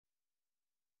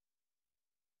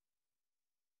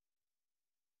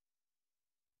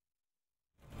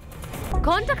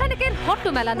ঘণ্টাখানেকের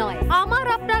হট্টমেলা নয়, আমার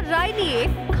আপনার রায় নিয়ে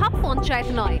খাপ পঞ্চায়েত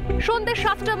নয়। সন্ধ্যে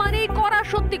 7টা মানেই করা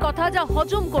সত্যি কথা যা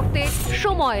হজম করতে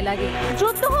সময় লাগে।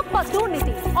 যুদ্ধ হোক বা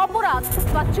দুর্নীতি, অপরাধ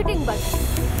বা চিটিংবাজি,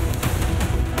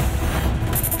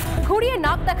 ঘুরিয়ে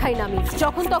নাক দেখাই না আমি,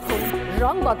 যখন তখন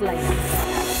রং বদলাই।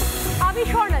 আমি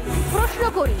স্বর্ণালী, প্রশ্ন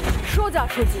করি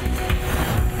সোজাসুজি।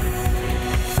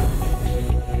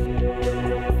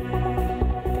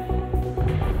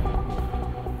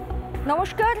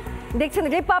 নমস্কার, দেখছেন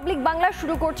রিপাবলিক বাংলা।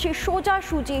 শুরু করছি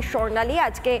সোজাসুজি স্বর্ণালী।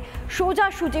 আজকে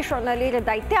সোজাসুজি স্বর্ণালীর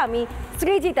দায়িত্বে আমি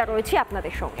সৃজিতা রয়েছি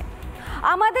আপনাদের সঙ্গে।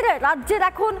 আমাদের রাজ্যের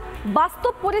এখন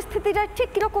বাস্তব পরিস্থিতিটা ঠিক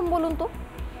কীরকম বলুন তো,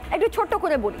 একটু ছোট্ট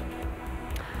করে বলি।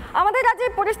 আমাদের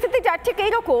রাজ্যের পরিস্থিতিটা ঠিক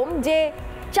এইরকম যে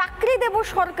চাকরি দেব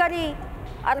সরকারি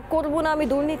আর করব না আমি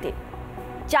দুর্নীতি,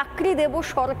 চাকরি দেব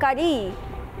সরকারি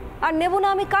আর নেব না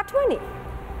আমি কাটমানি।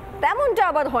 তেমনটা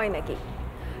আবার হয় নাকি?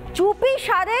 চুপি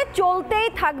সারে চলতেই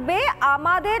থাকবে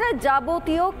আমাদের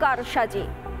যাবতীয় কারসাজি।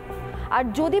 আর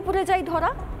যদি পড়ে যাই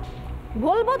ধরা,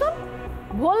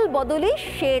 ভোল বদলই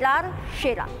সেরার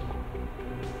সেরা।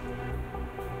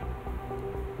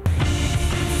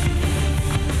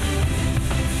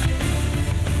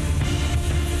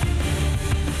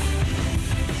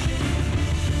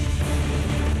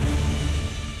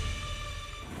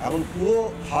 এখন পুরো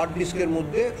হার্ড ডিস্কের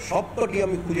মধ্যে সবকটি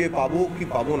আমি খুঁজে পাবো কি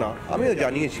পাবো না, আমিও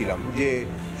জানিয়েছিলাম যে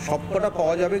সবকটা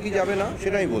পাওয়া যাবে কি যাবে না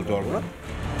সেটা আমি বলতে পারবো না।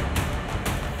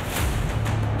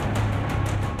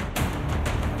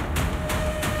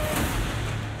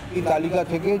 এই তালিকা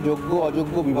থেকে যোগ্য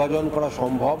অযোগ্য বিভাজন করা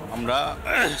সম্ভব। আমরা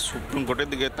সুপ্রিম কোর্টের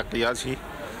দিকে তাকিয়ে আছি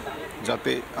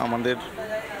যাতে আমাদের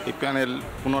এই প্যানেল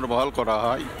পুনর্বহাল করা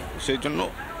হয়। সেই জন্য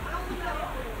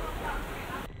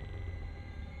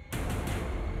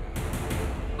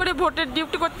ভোটের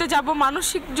ডিউটি করতে যাব,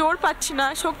 মানসিক জোর পাচ্ছি না,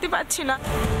 শক্তি পাচ্ছি না।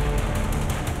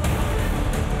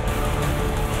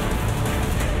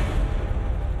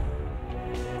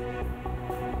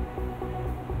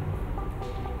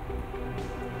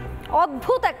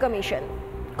 অদ্ভুত এক কমিশন,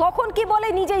 কখন কি বলে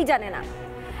নিজেই জানে না।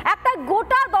 একটা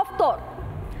গোটা দপ্তর,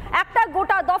 একটা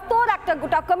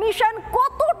গোটা কমিশন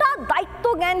কতটা দায়িত্ব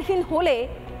জ্ঞানহীন হলে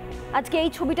আজকে এই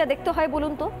ছবিটা দেখতে হয়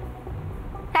বলুন তো।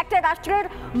 একটা রাষ্ট্রের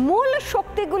মূল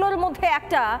শক্তিগুলোর মধ্যে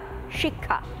একটা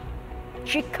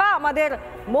শিক্ষা আমাদের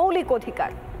মৌলিক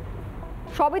অধিকার।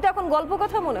 সবই তো এখন গল্প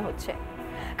কথা মনে হচ্ছে,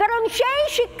 কারণ সেই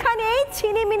শিক্ষা নিয়েই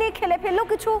ছিনিমিনি খেলে ফেললো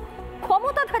কিছু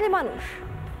ক্ষমতাধারী মানুষ।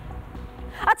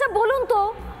 আচ্ছা বলুন তো,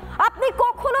 আপনি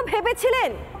কখনো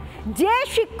ভেবেছিলেন যে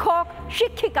শিক্ষক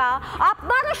শিক্ষিকা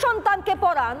আপনার সন্তানকে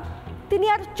পড়ান তিনি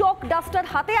আর চক ডাস্টার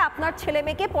হাতে আপনার ছেলে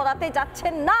মেয়েকে পড়াতে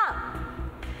যাচ্ছেন না?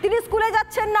 তিনি স্কুলে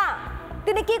যাচ্ছেন না,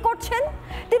 তিনি কি করছেন?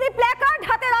 তিনি প্ল্যাকার্ড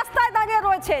হাতে রাস্তায় দাঁড়িয়ে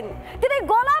রয়েছেন, তিনি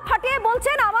গলা ফাটিয়ে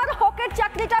বলছেন আমার হকের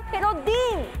চাকরিটা ফেরত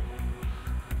দিন।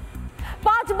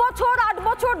 5 বছর 8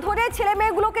 বছর ধরে ছেলে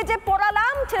মেয়েগুলোকে যে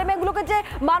পড়ালাম, ছেলে মেয়েগুলোকে যে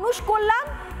মানুষ করলাম,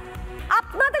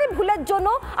 আপনাদের ভুলের জন্য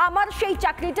আমার সেই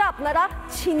চাকরিটা আপনারা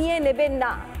ছিনিয়ে নেবেন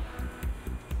না।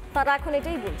 তারা এখন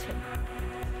এটাই বলছেন।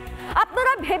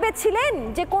 আপনারা ভেবেছিলেন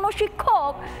যে কোনো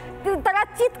শিক্ষক তারা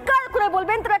চিৎকার করে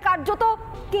বলবেন, তারা কার্যত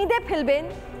কেঁদে ফেলবেন,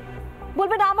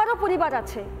 বলবেন আমারও পরিবার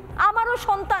আছে, আমারও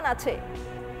সন্তান আছে,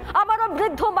 আমারও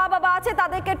বৃদ্ধ মা বাবা আছে,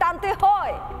 তাদেরকে টানতে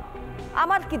হয়,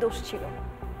 আমার কি দোষ ছিল?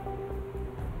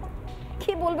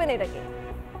 কি বলবেন এটাকে?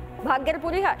 ভাগ্যের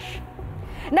পরিহাস?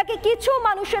 নাকি কিছু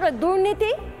মানুষের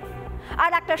দুর্নীতি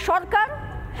আর একটা সরকার,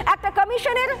 একটা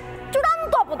কমিশনের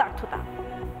চূড়ান্ত অপদার্থতা?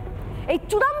 এই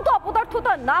চূড়ান্ত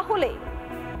অপদার্থতা না হলে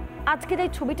আজকের এই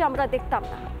ছবিটা আমরা দেখতাম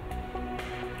না,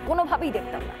 কোনোভাবেই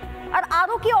দেখতাম না। আর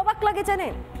আরো কি অবাক লাগে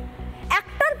জানেন,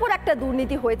 একটার পর একটা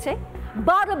দুর্নীতি হয়েছে,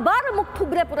 বারবার মুখ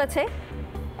থুবড়ে পড়েছে।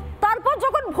 তারপর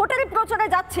যখন ভোটের প্রচারে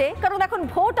যাচ্ছে, কারণ এখন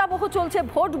ভোট আবহ চলছে,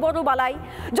 ভোট বড় বালাই,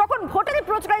 যখন ভোটের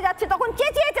প্রচারে যাচ্ছে তখন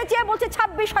চেঁচিয়ে বলছে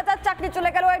 26,000 চাকরি চলে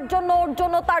গেল এর জন্য, ওর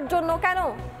জন্য, তার জন্য। কেন?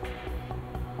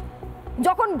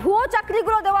 যখন ভুয়ো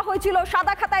চাকরিগুলো দেওয়া হয়েছিল,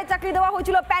 সাদা খাতায় চাকরি দেওয়া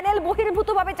হয়েছিল, প্যানেল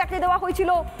বহির্ভূতভাবে চাকরি দেওয়া হয়েছিল,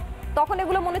 তখন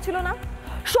এগুলো মনে ছিল না?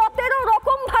 17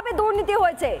 রকম ভাবে দুর্নীতি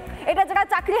হয়েছে। এটা যারা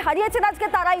চাকরি হারিয়েছেন আজকে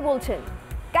তারাই বলছেন।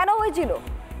 কেন হয়েছিল?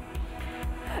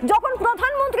 যখন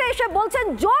প্রধানমন্ত্রী এসে বলছেন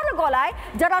জোর গলায়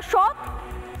যারা সৎ,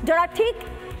 যারা ঠিক,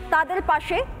 তাদের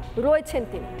পাশে রয়েছেন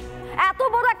তিনি, এত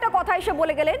বড় একটা কথা এসে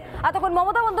বলে গেলেন। আর তখন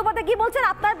মমতা বন্দ্যোপাধ্যায় কি বলছেন?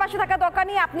 আপনার পাশে থাকা দরকার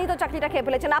নেই, আপনি তো চাকরিটা খেয়ে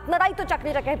ফেলেছেন, আপনারাই তো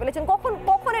চাকরিটা খেয়ে ফেলেছেন।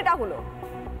 কখন এটা হলো?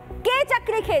 কে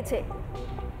চাকরি খেয়েছে?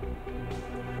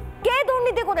 কে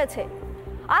দুর্নীতি করেছে?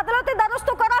 আদালতে দ্বারস্থ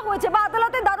করা হয়েছে বা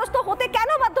আদালতে দ্বারস্থ হতে কেন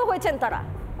বাধ্য হয়েছেন তারা?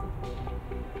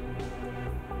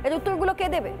 এর উত্তরগুলো কে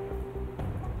দেবে?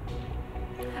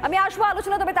 আমি আসবো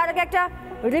আলোচনা, তবে তার আগে একটা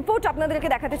রিপোর্ট আপনাদেরকে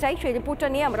দেখাতে চাই, সেই রিপোর্টটা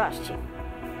নিয়ে আমরা আসছি।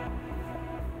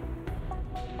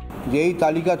 যে এই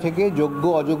তালিকা থেকে যোগ্য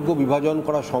অযোগ্য বিভাজন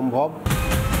করা সম্ভব।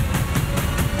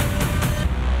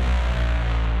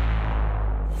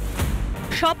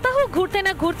 সপ্তাহ ঘুরতে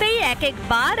না ঘুরতেই এক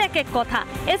একবার এক এক কথা।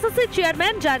 এসএসসি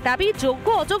চেয়ারম্যান যার দাবি যোগ্য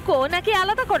অযোগ্য নাকি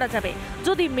আলাদা করা যাবে,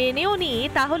 যদি মেনেও নি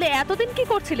তাহলে এতদিন কি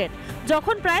করছিলেন?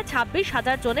 যখন প্রায়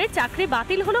 26,000 জনের চাকরি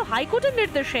বাতিল হলো হাইকোর্টের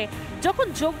নির্দেশে, যখন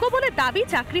যোগ্য বলে দাবি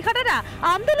চাকরিহারারা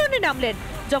আন্দোলনে নামলেন,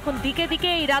 যখন দিকে দিকে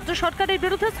এই রাজ্য সরকারের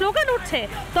বিরুদ্ধে স্লোগান উঠছে,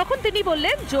 তখন তিনি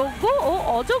বললেন যোগ্য ও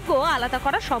অযোগ্য আলাদা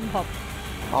করা সম্ভব।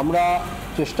 আমরা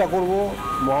চেষ্টা করব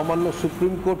মহামান্য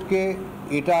সুপ্রিম কোর্টকে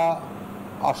এটা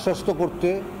আশ্বস্ত করতে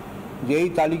যে এই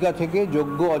তালিকা থেকে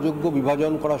যোগ্য অযোগ্য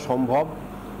বিভাজন করা সম্ভব।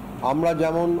 আমরা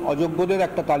যেমন অযোগ্যদের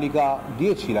একটা তালিকা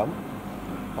দিয়েছিলাম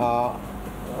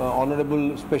অনারেবল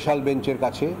স্পেশাল বেঞ্চের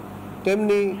কাছে,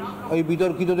 তেমনি ওই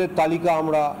বিতর্কিতদের তালিকা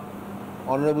আমরা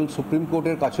অনারেবল সুপ্রিম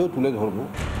কোর্টের কাছেও তুলে ধরব।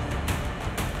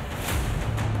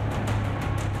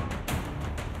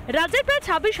 রাজ্যের প্রায়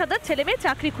 26,000 ছেলেমেয়ে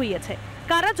চাকরি খুইয়েছে।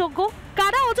 কারা যোগ্য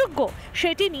কারা অযোগ্য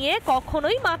সেটি নিয়ে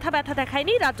কখনোই মাথা ব্যথা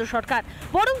দেখায়নি রাজ্য সরকার,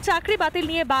 বরং চাকরি বাতিল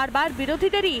নিয়ে বারবার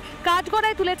বিরোধীদেরই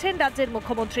কাঠগড়ায় তুলেছেন রাজ্যের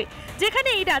মুখ্যমন্ত্রী। যেখানে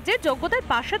এই রাজ্যের যোগ্যদের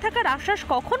পাশে থাকার আশ্বাস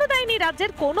কখনো দেয়নি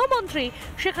রাজ্যের কোনো মন্ত্রী,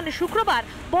 সেখানে শুক্রবার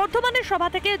বর্ধমানের সভা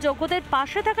থেকে যোগ্যদের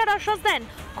পাশে থাকার আশ্বাস দেন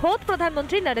খোদ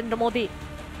প্রধানমন্ত্রী নরেন্দ্র মোদী।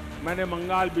 मैंने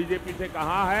बंगाल बीजेपी से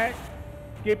कहा है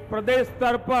कि प्रदेश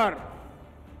स्तर पर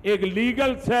एक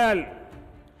लीगल सेल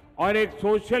और एक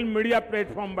सोशल मीडिया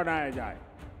प्लेटफॉर्म बनाया जाए।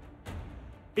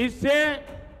 इससे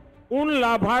उन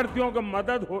लाभार्थियों को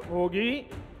मदद होगी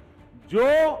जो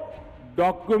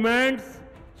डॉक्यूमेंट्स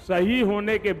सही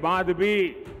होने के बाद भी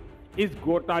इस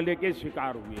घोटाले के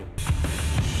शिकार हुए।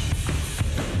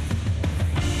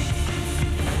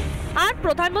 আর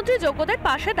প্রধানমন্ত্রী যোগ্যদের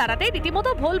পাশে দাঁড়াতে রীতিমতো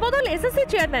ভোলবদল এসএসসি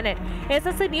চেয়ারম্যানের।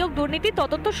 এসএসসি নিয়োগ দুর্নীতি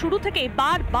তদন্ত শুরু থেকেই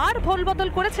বারবার ভোলবদল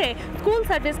করেছে স্কুল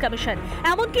সার্ভিস কমিশন।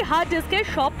 এমনকি হার্ড ডিস্কের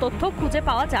সব তথ্য খুঁজে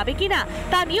পাওয়া যাবে কিনা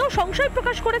তা নিয়েও সংশয়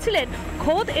প্রকাশ করেছিলেন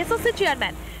খোদ এসএসসি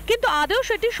চেয়ারম্যান। কিন্তু আদৌ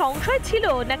সেটি সংশয় ছিল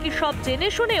নাকি সব জেনে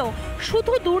শুনেও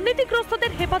শুধু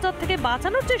দুর্নীতিগ্রস্তদের হেফাজত থেকে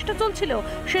বাঁচানোর চেষ্টা চলছিল,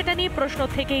 সেটা নিয়ে প্রশ্ন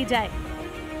থেকেই যায়।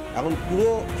 এখন পুরো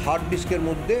হার্ড ডিস্কের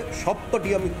মধ্যে সবকটি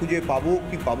আমি খুঁজে পাবো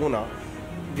কি পাবো না,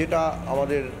 যেটা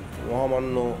আমাদের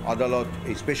মহামান্য আদালত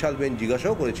এই স্পেশাল বেঞ্চ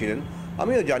জিজ্ঞাসাও করেছিলেন,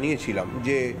 আমিও জানিয়েছিলাম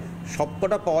যে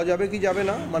সবকটা পাওয়া যাবে কি যাবে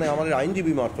না, মানে আমাদের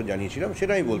আইনজীবী মারফত জানিয়েছিলাম,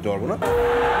 সেটা আমি বলতে পারবো না।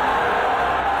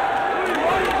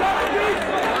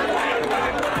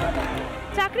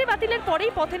 চাকরি বাতিলের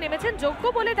পরেই পথে নেমেছেন যোগ্য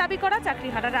বলে দাবি করা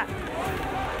চাকরিহারারা।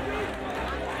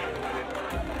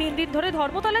 3 দিন ধরে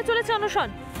ধর্মতলায় চলেছে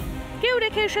অনশন। কেউ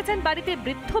রেখে এসেছেন বাড়িতে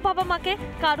বৃদ্ধ বাবা মাকে,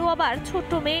 কারো আবার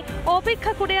ছোট্ট মেয়ে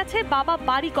অপেক্ষা করে আছে বাবা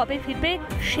বাড়ি কবে ফিরবে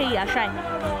সেই আশায়।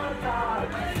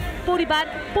 পরিবার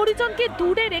পরিজনকে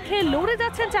দূরে রেখে লড়ে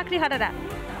যাচ্ছেন চাকরিহারারা।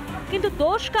 কিন্তু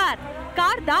দোষ কার,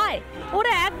 কার দায়?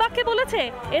 ওরা এক বাক্যে বলেছে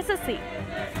এসএসসি।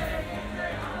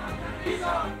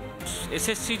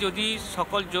 এসএসসি যদি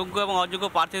সকল যোগ্য এবং অযোগ্য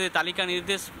প্রার্থীদের তালিকা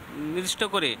নির্দিষ্ট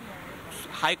করে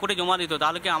হাইকোর্টে জমা দিত,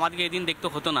 তাহলে কি আমাদেরকে এদিন দেখতে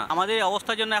হতো না। আমাদের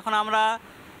অবস্থার জন্য এখন আমরা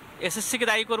এসএসসিকে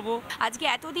দায়ী করব। আজকে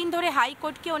এতদিন ধরে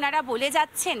হাইকোর্টকে ওনারা বলে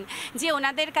যাচ্ছেন যে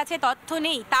ওনাদের কাছে তথ্য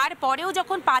নেই, তারপরেও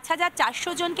যখন 5,400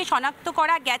 জনকে শনাক্ত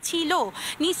করা গেছিল,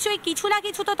 নিশ্চয়ই কিছু না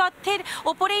কিছু তো তথ্যের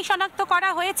ওপরেই শনাক্ত করা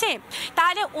হয়েছে।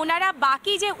 তাহলে ওনারা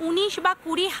বাকি যে 19 বা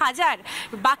 20,000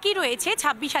 বাকি রয়েছে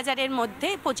 26,000-এর মধ্যে,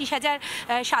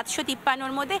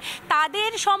 25,753-র মধ্যে,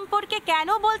 তাদের সম্পর্কে কেন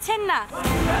বলছেন না?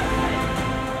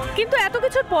 কিন্তু এত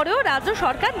কিছুর পরেও রাজ্য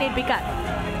সরকার নির্বিকার।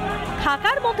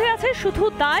 ঢাকার মধ্যে আছে শুধু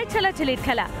দায় ছেলাছেলির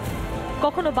খেলা।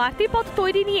 কখনো বাড়তি পথ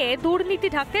তৈরি নিয়ে দুর্নীতি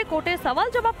ঢাকতে কোর্টে সওয়াল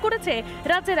জবাব করেছে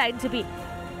রাজ্যের আইনজীবী,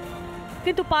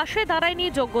 কিন্তু পাশে দাঁড়ায়নি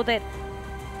যোগ্যদের।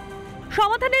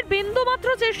 সমাধানের বিন্দু মাত্র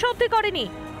চেষ্টা অবধি করেনি।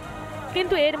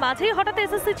 কিন্তু এর মাঝেই হঠাৎ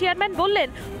এসএসসি চেয়ারম্যান বললেন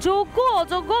যোগ্য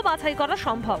অযোগ্য বাছাই করা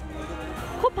সম্ভব।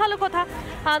 খুব ভালো কথা।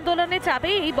 আন্দোলনে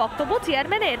চাপে এই বক্তব্য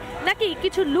চেয়ারম্যানের, নাকি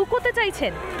কিছু লুকোতে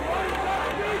চাইছেন?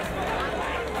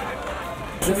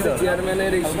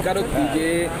 চেয়ারম্যানের এই স্বীকারোক্তি যে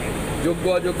যোগ্য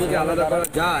অযোগ্যকে আলাদা করা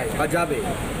যায় বা যাবে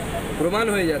প্রমাণ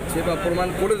হয়ে যাচ্ছে, বা প্রমাণ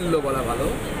করে দিল বলা ভালো,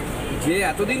 যে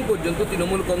এতদিন পর্যন্ত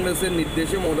তৃণমূল কংগ্রেসের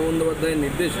নির্দেশে, মমতা বন্দ্যোপাধ্যায়ের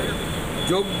নির্দেশে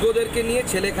যোগ্যদেরকে নিয়ে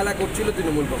ছেলে খেলা করছিল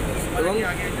তৃণমূল কংগ্রেস এবং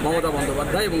মমতা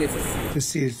বন্দ্যোপাধ্যায় এবং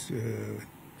এসএসসি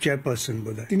চেয়ারপারসন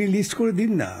বোধহয় তিনি লিস্ট করে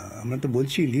দিন না, আমরা তো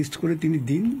বলছি লিস্ট করে তিনি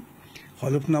দিন,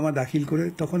 হলফনামা দাখিল করে,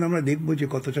 তখন আমরা দেখবো যে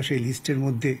কতটা সেই লিস্টের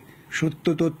মধ্যে সত্য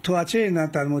তথ্য আছে না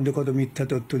তার মধ্যে কত মিথ্যা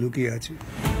তথ্য লুকিয়ে আছে।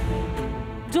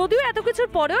 যদিও এত কিছুর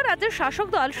পরেও রাজ্যের শাসক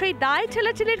দল সেই দায়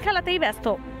ছেলেছেলির খেলাতেই ব্যস্ত।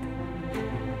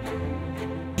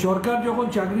 সরকার যখন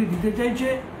চাকরি দিতে চাইছে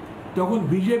তখন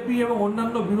বিজেপি এবং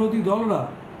অন্যান্য বিরোধী দলরা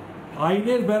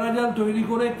আইনের বেড়াজাল তৈরি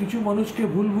করে কিছু মানুষকে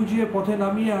ভুল বুঝিয়ে পথে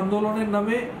নামিয়ে আন্দোলনের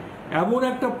নামে এমন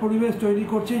একটা পরিবেশ তৈরি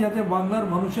করছে যাতে বাংলার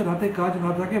মানুষের হাতে কাজ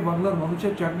না থাকে, বাংলার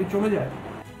মানুষের চাকরি চলে যায়।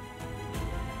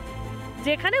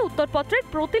 যেখানে উত্তরপত্রের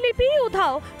প্রতিলিপি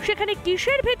উধাও, সেখানে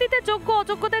কিসের ভিত্তিতে যোগ্য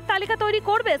অযোগ্যদের তালিকা তৈরি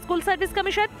করবে স্কুল সার্ভিস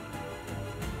কমিশন?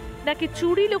 নাকি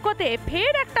চুরি লুকোতে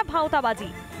ফের একটা ভাওতাবাজি?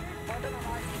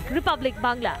 রিপাবলিক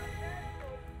বাংলা।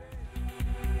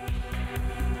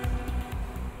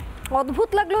 অদ্ভুত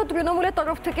লাগলো তৃণমূলের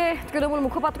তরফ থেকে তৃণমূল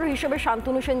মুখপাত্র হিসেবে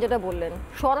শান্তনু সেন যেটা বললেন,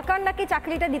 সরকার নাকি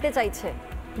চাকরিটা দিতে চাইছে,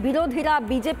 বিরোধীরা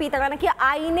বিজেপি তারা নাকি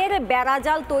আইনের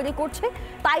বেড়াজাল তৈরি করছে,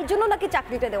 তাই জন্য নাকি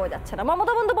চাকরিটা দেওয়া যাচ্ছে না।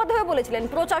 মমতা বন্দ্যোপাধ্যায় বলেছিলেন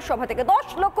প্রচার সভা থেকে 10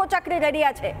 লক্ষ চাকরি রেডি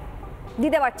আছে,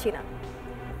 দিতে পারছি না।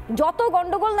 যত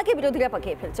গন্ডগোল নাকি বিরোধীরা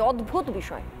পাকিয়ে ফেলছে, অদ্ভুত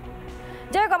বিষয়।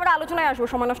 যাই হোক, আমরা আলোচনায় আসবো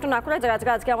সময় নষ্ট না করে। যারা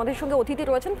আজকে আমাদের সঙ্গে অতিথি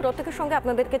রয়েছেন প্রত্যেকের সঙ্গে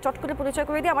আপনাদেরকে চট করে পরিচয়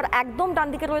করে দিই। আমার একদম ডান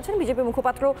দিকে রয়েছেন বিজেপি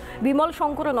মুখপাত্র বিমল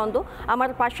শঙ্কর নন্দ, আমার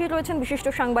পাশেই রয়েছেন বিশিষ্ট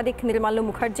সাংবাদিক নির্মাল্য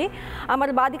মুখার্জি, আমার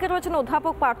বাঁদিকে রয়েছেন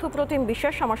অধ্যাপক পার্থপ্রতিম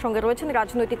বিশ্বাস, আমার সঙ্গে রয়েছেন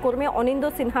রাজনৈতিক কর্মী অনিন্দ্য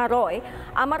সিনহা রয়,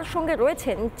 আমার সঙ্গে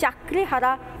রয়েছেন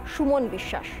চাকরিহারা সুমন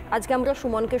বিশ্বাস। আজকে আমরা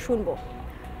সুমনকে শুনবো,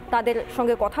 তাদের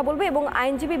সঙ্গে কথা বলবো এবং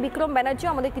আইনজীবী বিক্রম ব্যানার্জি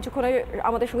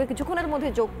আমাদের সঙ্গে কিছুক্ষণের মধ্যে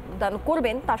যোগদান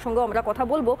করবেন, তার সঙ্গে আমরা কথা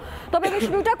বলবো। তবে আমি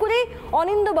শুরুটা করি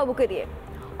অনিন্দ্যবাবুকে দিয়ে।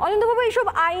 অনিন্দ্যবাবু, এইসব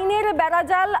আইনের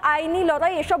বেড়াজাল, আইনি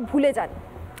লড়াই এসব ভুলে যান।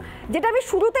 যেটা আমি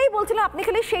শুরুতেই বলছিলাম, আপনি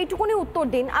খালি সেইটুকুনি উত্তর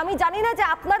দিন। আমি জানি না যে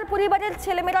আপনার পরিবারের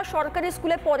ছেলেমেয়েরা সরকারি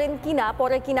স্কুলে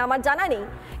পড়ে কিনা আমার জানা নেই,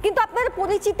 কিন্তু আপনার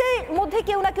পরিচিতের মধ্যে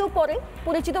কেউ না কেউ পড়ে,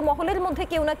 পরিচিত মহলের মধ্যে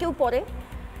কেউ না কেউ পড়ে।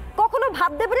 কখনো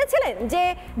ভাবতে পেরেছিলেন যে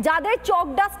যাদের চক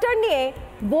ডাস্টার নিয়ে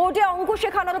বোর্ডে অঙ্ক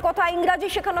শেখানোর কথা, ইংরাজি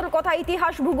শেখানোর কথা,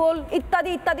 ইতিহাস ভূগোল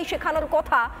ইত্যাদি ইত্যাদি শেখানোর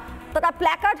কথা, তারা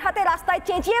প্ল্যাকার্ড হাতে রাস্তায়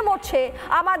চেঁচিয়ে মরছে,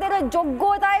 আমাদের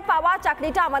যোগ্যতায় পাওয়া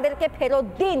চাকরিটা আমাদেরকে ফেরত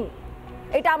দিন,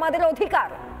 এটা আমাদের অধিকার,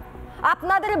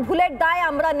 আপনাদের ভুলের দায়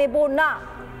আমরা নেব না?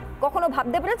 কখনো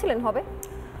ভাবতে পেরেছিলেন হবে?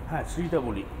 হ্যাঁ, সেটা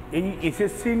বলি। এই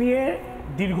এসএসসি নিয়ে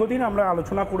দীর্ঘদিন আমরা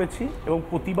আলোচনা করেছি এবং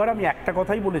প্রতিবার আমি একটা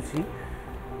কথাই বলেছি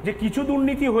যে কিছু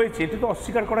দুর্নীতি হয়েছে, এটা তো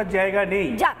অস্বীকার করার জায়গা নেই।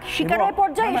 যাক, স্বীকারের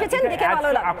পর্যায়ে এসেছেন, দেখে ভালো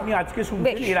লাগলো। আপনি আজকে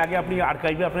শুনছেন, এর আগে আপনি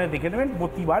আর্কাইভে আপনারা দেখে নেবেন,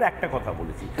 প্রতিবার একটা কথা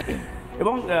বলেছি।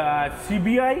 এবং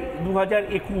সিবিআই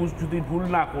 2021 যদি ভুল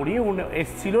না করি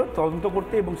এসেছিল তদন্ত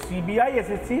করতে, এবং সিবিআই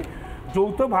এসএসসি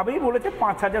যৌথভাবেই বলেছে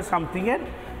 5000 সামথিংয়ের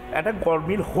একটা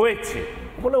গরমিল হয়েছে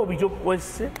বলে অভিযোগ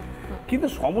এসছে। কিন্তু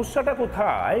সমস্যাটা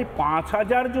কোথায়?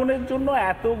 5000 জনের জন্য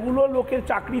এতগুলো লোকের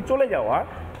চাকরি চলে যাওয়া,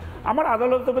 আমার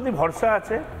আদালতের প্রতি ভরসা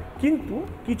আছে, কিন্তু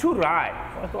কিছু রায়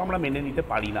হয়তো আমরা মেনে নিতে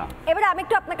পারি না। এবারে আমি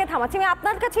একটু আপনাকে থামাচ্ছি, আমি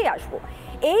আপনার কাছেই আসবো।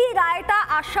 এই রায়টা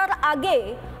আসার আগে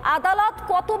আদালত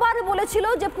কতবার বলেছিল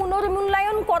যে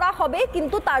পুনর্মূল্যায়ন করা হবে,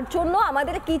 কিন্তু তার জন্য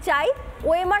আমাদের কি চাই?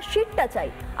 ওএমআর শিটটা চাই,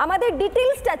 আমাদের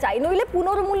ডিটেইলসটা চাই, নইলে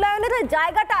পুনর্মূল্যায়নের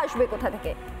জায়গাটা আসবে কোথা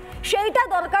থেকে? সেইটা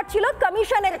দরকার ছিল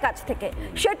কমিশনের কাছ থেকে,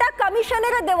 সেটা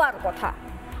কমিশনের দেওয়ার কথা।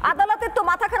 আদালতের তো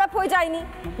মাথা খারাপ হয়ে যায়নি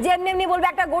যে এমনি এমনি বলবে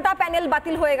একটা গোটা প্যানেল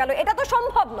বাতিল হয়ে গেল, এটা তো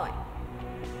সম্ভব নয়।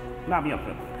 না, আমি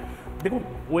আপনার দেখুন,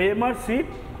 ওএমআর সিট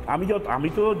আমি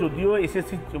তো যদিও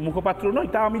এসএসসি মুখপাত্র নই,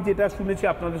 তা আমি যেটা শুনেছি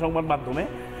আপনাদের সংবাদ মাধ্যমে,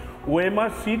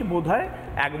 ওএমআর সিট বোধহয়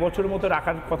 1 বছরের মতো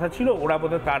রাখার কথা ছিল, ওরা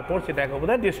বোধহয় তারপর সেটাকে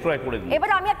বোধহয় ডিস্ট্রয় করে দিল।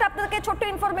 এবার আমি একটা আপনাদেরকে ছোট্ট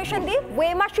ইনফরমেশন দিই,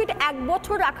 ওএমআর সিট 1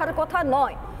 বছর রাখার কথা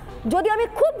নয়। যদি আমি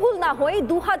খুব ভুল না হই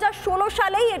 2016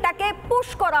 সালেই এটাকে পুশ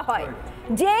করা হয়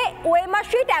যে ওএমআর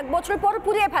শিট 1 বছর পর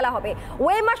পুড়িয়ে ফেলা হবে।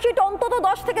 ওএমআর শিট অন্তত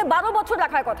 10 থেকে 12 বছর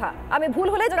রাখার কথা। আমি ভুল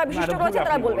হলে যারা বিশিষ্ট রয়েছে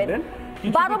তারা বলবেন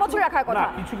 12 বছর রাখার কথা।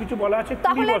 কিছু কিছু বলা আছে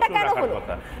তাহলে এটা কেন হলো?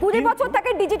 20 বছর থেকে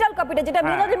ডিজিটাল কপিটা যেটা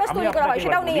মিরর ইমেজ তৈরি করা হয়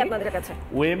সেটাও নেই আপনাদের কাছে।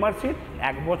 ওএমআর শিট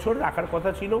 1 বছর রাখার কথা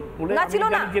ছিল বলে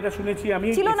আমি যেটা শুনেছি আমি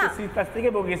এসএসসির কাছ থেকে,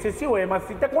 এবং এসএসসি ওএমআর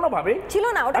শিটটা কোনোভাবে ছিল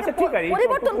না, ওটাকে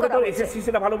পরিবর্তন করা হয়েছে। এসএসসি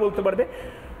সেটা ভালো বলতে পারবে,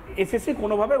 এসএসসি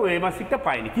কোনোভাবে ওএমআর শিটটা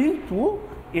পায়নি, কিন্তু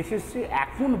এসএসসি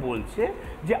এখন বলছে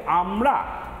যে আমরা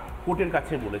কোর্টের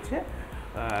কাছে বলেছে,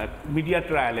 মিডিয়া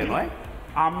ট্রায়ালে নয়,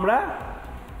 আমরা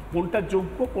কোনটা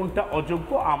যোগ্য কোনটা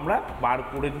অযোগ্য আমরা বার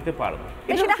করে দিতে পারবো।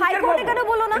 সেটা হাইকোর্টে কেন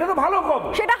বলো না? এটা তো ভালো খবর।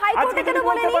 সেটা হাইকোর্টে কেন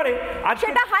বলেনি?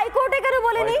 সেটা হাইকোর্টে কেন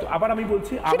বলেনি? আবার আমি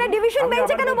বলছি, সেটা ডিভিশন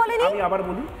বেঞ্চে কেন বলেনি? আমি আবার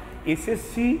বলি,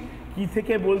 এসএসসি কি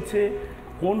থেকে বলছে,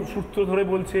 কোন সূত্র ধরে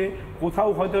বলছে, কোথাও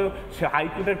হয়তো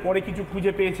হাইকোর্টের পরে কিছু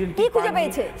খুঁজে পেয়েছেন, কি খুঁজে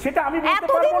পেয়েছে সেটা আমি বলতে পারবো না।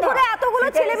 এতদিন ধরে এতগুলো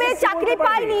ছেলে মেয়ে চাকরি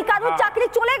পায়নি, কারণ চাকরি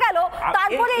চলে গেল,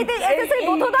 তারপরে এসএসসি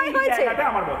বোধোদয় হয়েছে। এটা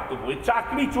আমার বক্তব্য,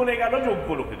 চাকরি চলে গেল যোগ্য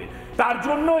লোকেদের, তার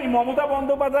জন্য এই মমতা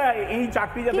বন্দ্যোপাধ্যায় এই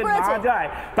চাকরি যাতে না যায়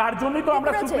তার জন্যই তো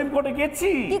আমরা সুপ্রিম কোর্টে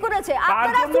গেছি। কি করেছে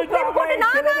আপনারা সুপ্রিম কোর্টে?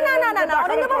 না না না না না না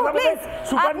অনিন্দ্যবাবু প্লিজ,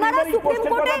 আপনারা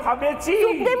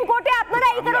সুপ্রিম কোর্টে আপনারা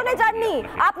এই কারণে যাননি,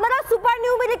 আপনারা সুপার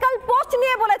নিউমেরিক্যাল পোস্ট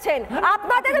নিয়ে বলেছেন,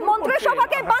 আপনাদের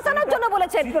মন্ত্রিসভাকে বাঁচানোর জন্য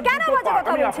বলেছেন। কেন বাজে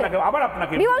কথা বলছেন? আবার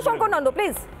আপনাকে বিমল শঙ্কর নন্দ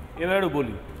প্লিজ। এবারে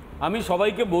বলি, আমি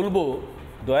সবাইকে বলবো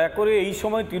দয়া করে এই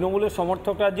সময় তৃণমূলের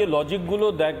সমর্থকরা যে লজিকগুলো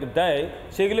দেয়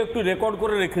সেগুলো একটু রেকর্ড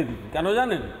করে রেখে দিন। কেন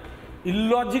জানেন?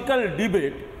 ইললজিক্যাল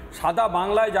ডিবেট সাদা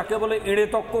বাংলায় যাকে বলে এড়ে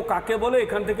তক্ক কাকে বলে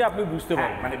এখান থেকে আপনি বুঝতে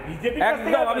পারেন। মানে বিজেপি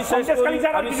একদম আমি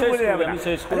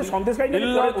শেষ করি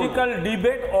ইললজিক্যাল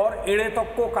ডিবেট অর এড়ে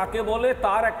তক্ক কাকে বলে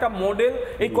তার একটা মডেল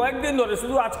এই কয়েকদিন ধরে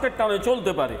শুধু আজকের টানে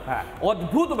চলতে পারে।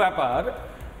 অদ্ভুত ব্যাপার,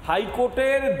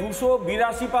 হাইকোর্টের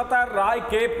 282 পাতার রায়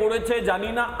কে পড়েছে জানি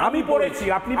না, আমি পড়েছি,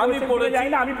 আমি পড়েছি,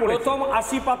 প্রথম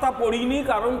 80 পাতা পড়িনি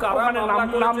কারণ কারা মামলা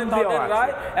করেছে তাদের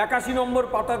রায় 81 নম্বর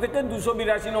পাতা থেকে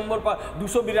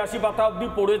 282 পাতা অবধি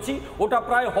পড়েছি। ওটা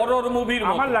প্রায় হরর মুভির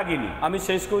মতো, আমার লাগেনি। আমি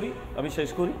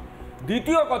শেষ করি।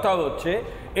 দ্বিতীয় কথা হচ্ছে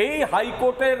এই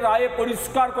হাইকোর্টের রায়ে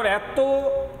পরিষ্কার করে এত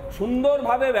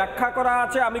সুন্দরভাবে ব্যাখ্যা করা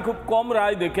আছে, আমি খুব কম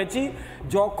রায় দেখেছি।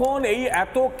 যখন এই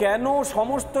এত কেন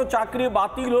সমস্ত চাকরি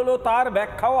বাতিল হলো তার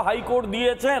ব্যাখ্যাও হাইকোর্ট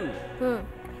দিয়েছেন।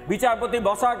 বিচারপতি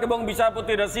বসাক এবং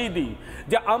বিচারপতি রশিদি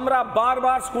যে আমরা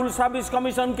বারবার স্কুল সার্ভিস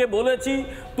কমিশনকে বলেছি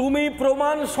তুমি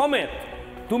প্রমাণ সমেত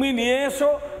তুমি নিয়ে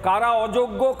এসো কারা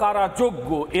অযোগ্য কারা যোগ্য,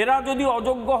 এরা যদি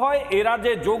অযোগ্য হয় এরা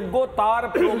যে যোগ্য তার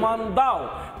প্রমাণ দাও।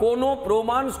 কোনো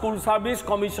প্রমাণ স্কুল সার্ভিস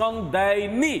কমিশন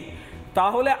দেয়নি।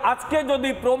 তাহলে আজকে যদি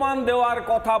প্রমাণ দেওয়ার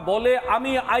কথা বলে,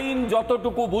 আমি আইন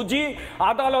যতটুকু বুঝি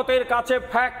আদালতের কাছে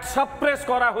ফ্যাক্ট সাপ্রেস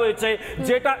করা হয়েছে,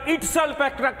 যেটা ইটসেলফ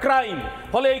একটা ক্রাইম।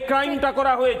 ফলে এই ক্রাইমটা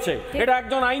করা হয়েছে, এটা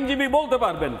একজন আইনজীবী বলতে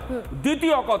পারবেন।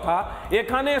 দ্বিতীয় কথা,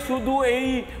 এখানে শুধু এই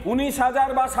 19,000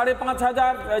 বা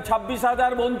 5,500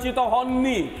 26,000 বঞ্চিত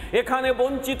হননি, এখানে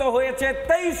বঞ্চিত হয়েছে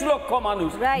 23 লক্ষ মানুষ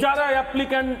যারা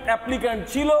অ্যাপ্লিক্যান্ট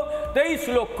ছিল। 23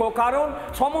 লক্ষ, কারণ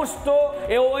সমস্ত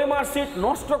ওএমআর সিট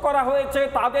নষ্ট করা হয়েছে,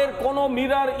 তাদের কোনো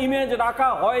মিরর ইমেজ রাখা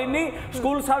হয়নি।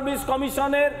 স্কুল সার্ভিস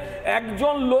কমিশনের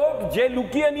একজন লোক যে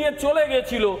লুকিয়ে নিয়ে চলে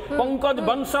গেছিল পঙ্কজ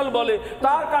বনসল বলে,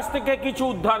 তার কাছ থেকে কিছু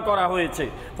উদ্ধার করা হয়েছে।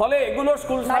 ফলে এগুলো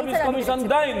স্কুল সার্ভিস কমিশন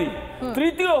দেয়নি।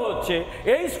 তৃতীয় হচ্ছে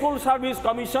এই স্কুল সার্ভিস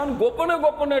কমিশন গোপনে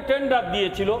গোপনে টেন্ডার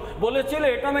দিয়েছিল, বলেছিল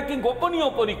এটা নাকি গোপনীয়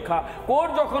পরীক্ষা। কোর্ট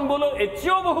যখন বলো এর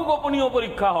চেয়েও বহু গোপনীয়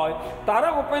পরীক্ষা হয়, তারা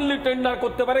ওপেনলি টেন্ডার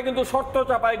করতে পারে কিন্তু শর্ত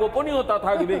চাপায় গোপনীয়তা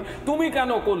থাকবে, তুমি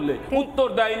কেন করলে? উত্তর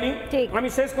দেয়নি। আমি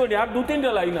শেষ করি, আর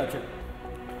 2-3 লাইন আছে।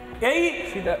 এই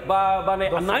মানে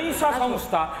নাইসা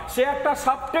সংস্থা সে একটা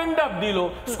সাবটেন্ডার দিল,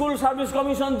 স্কুল সার্ভিস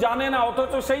কমিশন জানে না,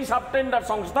 অথচ সেই সাবটেন্ডার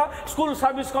সংস্থা স্কুল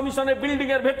সার্ভিস কমিশনের বিল্ডিং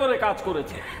এর ভেতরে কাজ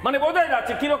করেছে। মানে বোঝা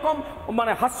যাচ্ছে কিরকম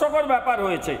মানে হাস্যকর ব্যাপার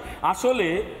হয়েছে। আসলে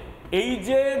এই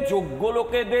যে যোগ্য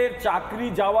লোকেদের চাকরি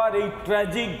যাওয়ার এই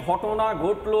ট্র্যাজিক ঘটনা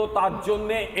ঘটলো, তার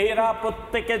জন্যে এরা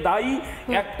প্রত্যেকে দায়ী।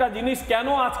 একটা জিনিস কেন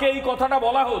আজকে এই কথাটা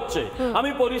বলা হচ্ছে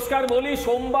আমি পরিষ্কার বলি,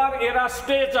 সোমবার এরা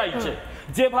স্টে চাইছে,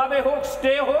 যেভাবে হোক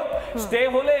স্টে হোক। স্টে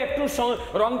হলে একটু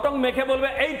রংটং মেখে বলবে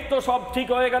এই তো সব ঠিক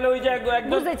হয়ে গেল। ওই যে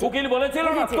একজন উকিল বলেছিল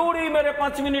না, তোরই মেরে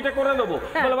 5 মিনিটে করে দেবো,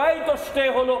 বলে ভাই তো স্টে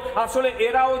হলো। আসলে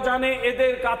এরাও জানে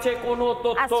এদের কাছে কোনো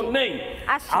তথ্য নেই।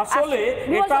 আসলে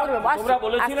এটা তোমরা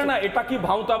বলেছিলে না এটা কি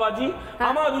ভাঁওতাবাজি,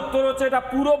 আমার উত্তর হচ্ছে এটা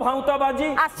পুরো ভাঁওতাবাজি।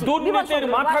 দুর্নীতির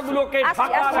মাথাগুলোকে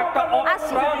ঢাকার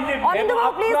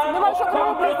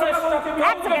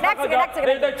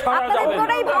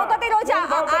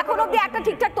একটা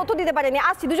ঠিকঠাক তথ্য দিতে পারেনি।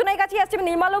 আসছি দুজনের কাছে, আসছি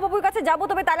নির্মল বাবুর কাছে যাবো,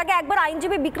 তবে তার আগে একবার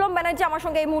আইনজীবী বিক্রম ব্যানার্জি আমার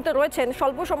সঙ্গে এই মুহূর্তে রয়েছেন,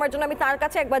 স্বল্প সময়ের জন্য আমি তার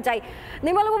কাছে একবার যাই।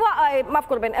 নির্মল বাবু, মাফ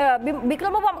করবেন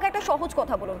বিক্রম বাবু, আমাকে একটা সহজ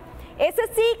কথা বলুন।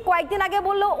 এসএসসি কয়েকদিন আগে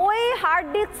বললো ওই হার্ড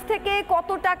ডিস্ক থেকে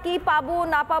কতটা কি পাবো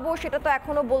না পাবো সেটা তো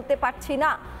এখনো বলতে পারছি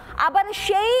না। আবার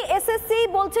সেই এসএসসি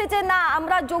বলছে যে না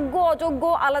আমরা যোগ্য অযোগ্য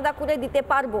আলাদা করে দিতে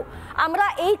পারবো। আমরা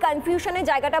এই কনফিউশনের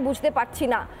জায়গাটা বুঝতে পারছি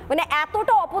না, মানে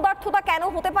এতটা অপদার্থতা কেন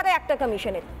হতে পারে একটা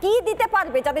কমিশনের? কি দিতে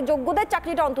পারবে যাতে যোগ্যদের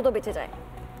চাকরিটা অন্তত বেঁচে যায়?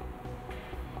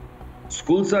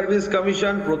 স্কুল সার্ভিস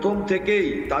কমিশন প্রথম থেকেই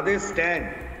তাদের স্ট্যান্ড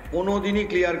কোনোদিনই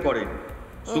ক্লিয়ার করেন।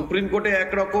 সুপ্রিম কোর্টে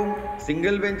একরকম,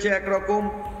 সিঙ্গেল বেঞ্চে একরকম,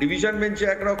 ডিভিশন বেঞ্চে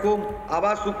একরকম,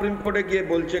 আবার সুপ্রিম কোর্টে গিয়ে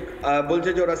বলছে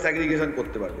যে ওরা স্যাগ্রিগেশন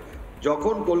করতে পারবে।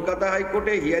 যখন কলকাতা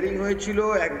হাইকোর্টে হিয়ারিং হয়েছিল,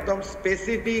 একদম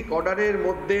স্পেসিফিক অর্ডারের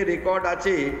মধ্যে রেকর্ড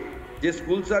আছে যে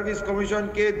স্কুল সার্ভিস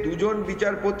কমিশনকে 2জন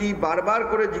বিচারপতি বারবার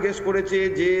করে জিজ্ঞেস করেছে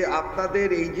যে আপনাদের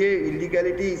এই যে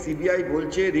ইলিগ্যালিটি সিবিআই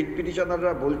বলছে, রিট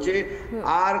পিটিশনাররা বলছে,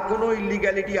 আর কোনো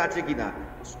ইলিগ্যালিটি আছে কিনা।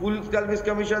 স্কুল সার্ভিস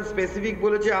কমিশন স্পেসিফিক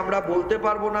বলেছে আমরা বলতে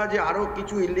পারবো না যে আরো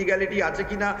কিছু ইলিগ্যালিটি আছে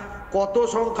কিনা, কত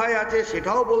সংখ্যায় আছে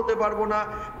সেটাও বলতে পারবো না।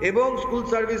 এবং স্কুল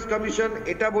সার্ভিস কমিশন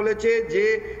এটা বলেছে যে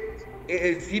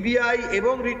সিবিআই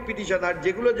এবং রিট পিটিশনার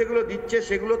যেগুলো দিচ্ছে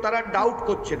সেগুলো তারা ডাউট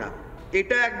করছে না।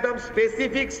 এটা একদম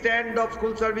specific stand of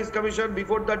school service commission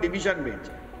before the division bench.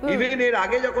 Even এর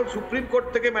আগে যখন সুপ্রিম কোর্ট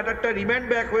থেকে ম্যাটারটা রিমান্ড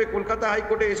ব্যাক হয়ে কলকাতা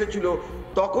হাইকোর্টে এসেছিল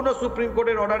তখনও সুপ্রিম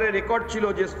কোর্টের অর্ডারে রেকর্ড ছিল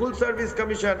যে স্কুল সার্ভিস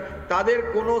কমিশন তাদের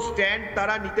কোনো স্ট্যান্ড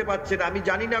তারা নিতে পারছে না। আমি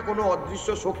জানি না কোনো অদৃশ্য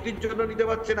শক্তির জন্য নিতে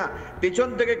পারছে না, পেছন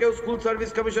থেকে কেউ স্কুল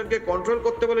সার্ভিস কমিশনকে কন্ট্রোল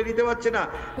করতে বলে নিতে পারছে না,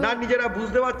 না নিজেরা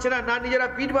বুঝতে পারছে না, না নিজেরা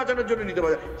পিঠ বাঁচানোর জন্য নিতে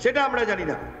পারছে, সেটা আমরা জানি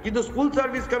না। কিন্তু স্কুল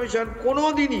সার্ভিস কমিশন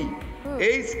কোনোদিনই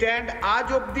এই স্ট্যান্ড আজ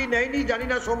অবধি নেয়নি। জানি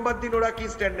না সোমবার দিন ওরা কি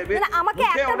স্ট্যান্ড নেবে। আমাকে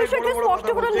একটা বিষয় স্পষ্ট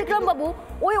করুন বিক্রম বাবু,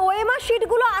 ওই ওএমআর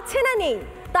শিটগুলো আছে না নেই,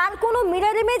 তার কোনো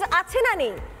মিরর ইমেজ আছে না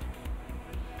নেই,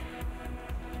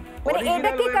 মানে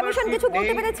এটা কি কমিশন কিছু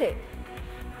বলতে পেরেছে?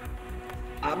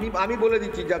 আমি বলে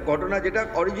দিচ্ছি যা ঘটনা, যেটা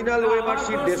original OMR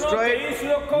sheet destroyed,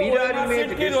 mirror image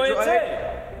destroyed,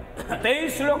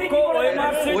 23 লক্ষ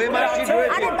ওএমআর শিট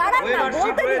রয়েছে। ওএমআর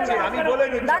শিট রয়েছে, আমি বলে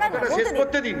দিচ্ছি, কথাটা শেষ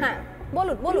করতে দিন। হ্যাঁ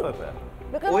বলুন বলুন।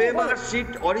 OMR sheet,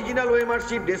 original OMR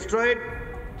sheet destroyed,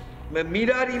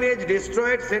 mirror image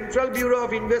destroyed. Central bureau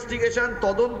of investigation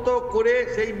তদন্ত করে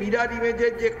সেই মিরর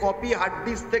ইমেজের যে কপি হার্ড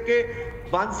ডিস্ক থেকে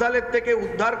বানসালের থেকে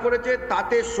উদ্ধার করেছে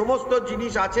তাতে সমস্ত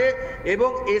জিনিস আছে, এবং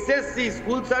এসএসসি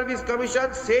স্কুল সার্ভিস কমিশন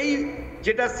সেই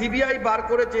যেটা সিবিআই বার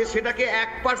করেছে সেটাকে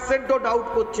 1%ও ডাউট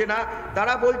করছে না,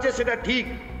 তারা বলছে সেটা ঠিক,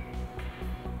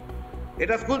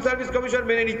 এটা স্কুল সার্ভিস কমিশন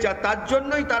মেনে নিচ্ছে। আর তার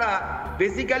জন্যই তারা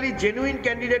বেসিক্যালি জেনুইন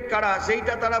ক্যান্ডিডেট কারা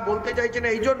সেইটা তারা বলতে চাইছে না।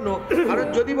 এই জন্য, কারণ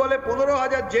যদি বলে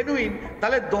 15,000 জেনুইন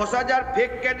তাহলে 10,000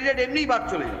 ফেক ক্যান্ডিডেট এমনিই বাদ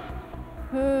চলে যাবে,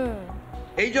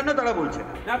 এই জন্য তারা বলছে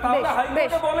না। তাহলে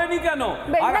হাইকোর্টে বলেনি কেন?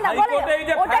 আর হাইকোর্টে এই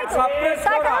যে ফ্যাক্ট সাপ্রেস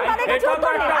করা, এটা তো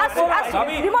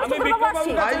আমি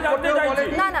হাইকোর্টেও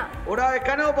বলেনি, ওরা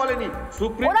এখানেও বলেনি,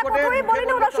 সুপ্রিম কোর্টে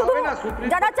বলেনি, ওরা শুধু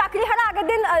যারা চাকরিহারা আগের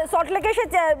দিন সল্টলেকে এসে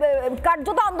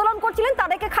কার্যত আন্দোলন করছিলেন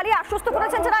তাদেরকে খালি আশ্বস্ত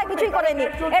করেছেন, ছাড়া কিছুই করেনি,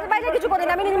 এর বাইরে কিছু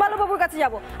করেনি। আমি নির্মল বাবুর কাছে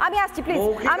যাব, আমি আসছি প্লিজ,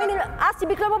 আমি আসছি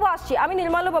বিক্রম বাবু, আসছি, আমি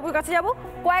নির্মল বাবুর কাছে যাব।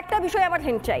 কয়েকটা বিষয় আমার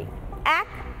হিন্ট চাই। এক,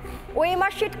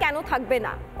 ওএমআর শিট কেন থাকবে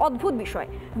না, অদ্ভুত বিষয়।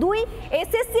 দুই,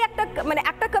 এসএসসি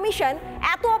একটা কমিশন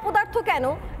এত অপদার্থ কেন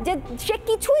যে সে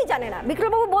কিছুই জানে না।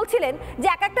 বিক্রমবাবু বলছিলেন যে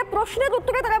একটা প্রশ্নের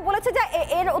উত্তরে তারা বলেছে যে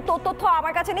এর তথ্য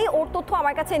আমার কাছে নেই, ওর তথ্য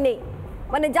আমার কাছে নেই,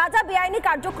 মানে যা যা বেআইনি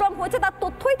কার্যক্রম হয়েছে তার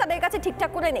তথ্যই তাদের কাছে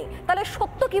ঠিকঠাক করে নেই। তাহলে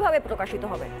সত্য কিভাবে প্রকাশিত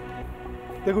হবে?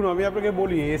 দেখুন, আমি আপনাকে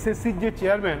বলি, এসএসসির যে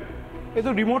চেয়ারম্যান এ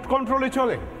তো রিমোট কন্ট্রোলে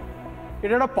চলে,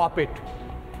 এটা একটা পাপেট,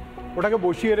 ওটাকে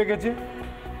বসিয়ে রেখেছে।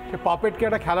 সে পাপেটকে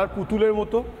একটা খেলার পুতুলের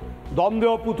মতো, দম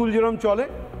দেওয়া পুতুল যেরকম চলে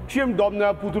সেরকম দম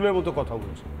দেওয়া পুতুলের মতো কথা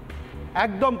বলছে,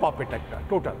 একদম পাপেট একটা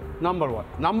total, number one.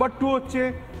 Number two হচ্ছে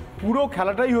পুরো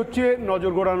খেলাটাই হচ্ছে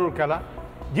নজর ঘোরানোর খেলা।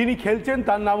 যিনি খেলছেন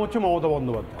তার নাম হচ্ছে মমতা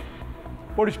বন্দ্যোপাধ্যায়,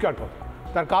 পরিষ্কার কথা।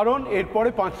 তার কারণ এরপরে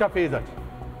 5টা ফেজ আছে,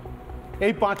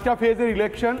 এই 5টা ফেজের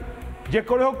ইলেকশন যে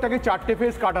করে হোক তাকে 4টে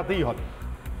ফেজ কাটাতেই হবে।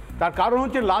 তার কারণ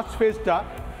হচ্ছে লাস্ট ফেজটা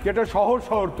যেটা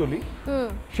শহরতলি,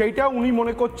 সেইটা উনি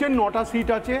মনে করছেন 9টা সিট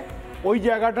আছে, ওই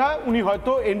জায়গাটা উনি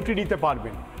হয়তো এন্ট্রি নিতে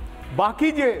পারবেন। বাকি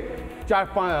যে 4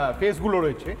 ফেজগুলো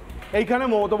রয়েছে এইখানে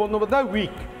মমতা বন্দ্যোপাধ্যায়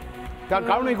উইক, তার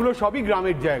কারণ এগুলো সবই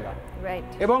গ্রামের জায়গা,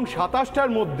 এবং 27টার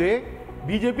মধ্যে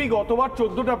বিজেপি গতবার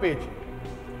 14টা পেয়েছে,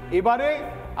 এবারে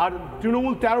আর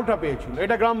তৃণমূল 13টা পেয়েছিল,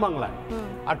 এটা গ্রাম বাংলায়,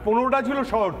 আর 15টা ছিল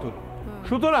শহরতলি।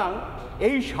 সুতরাং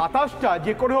এই 27টা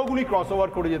যে করে হোক উনি ক্রস ওভার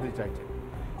করে যেতে চাইছেন।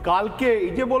 কালকে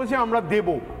এই যে বলেছে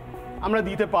আমরা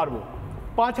দিতে পারবো,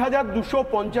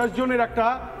 5,250 জনের একটা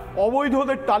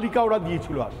অবৈধদের তালিকা ওরা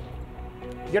দিয়েছিল, আর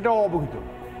যেটা অবৈধ।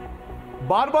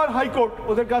 বারবার হাইকোর্ট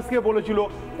ওদের কাছ থেকে বলেছিল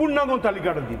পূর্ণাঙ্গ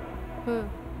তালিকাটা দিন।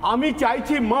 আমি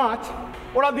চাইছি মাছ,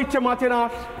 ওরা দিচ্ছে মাছের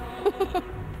আঁশ।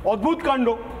 অদ্ভুত কাণ্ড,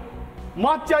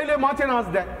 মাছ চাইলে মাছের আঁশ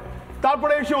দেয়,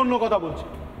 তারপরে এসে অন্য কথা বলছে।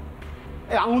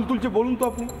 আঙুল তুলছে, বলুন তো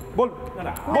আপনি,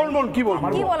 বলুন কি বলবো।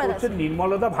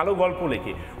 নির্মলদা ভালো গল্প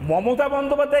লেখে, মমতা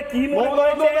বন্দ্যোপাধ্যায় কি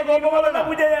গল্প বলে না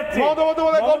বুঝে যাচ্ছে, মমতা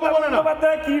বন্দ্যোপাধ্যায় গল্প বলে না,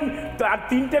 কি তার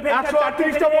 3টে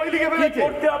 138টা বই লিখে ফেলেছে,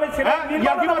 করতে হবে সেটা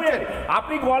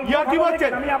আপনি গল্প কি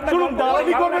বলছেন? শুনুন,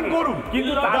 দালালি করবেন করুন,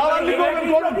 কিন্তু দালালি করবেন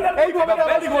করুন, এইভাবে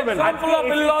দালালি করবেন না।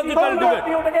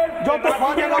 যত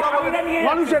বাজে কথা বলেন,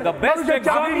 মানুষের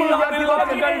চাকরি নিয়ে ইয়ার্কি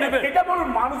করছেন, এটা বলুন,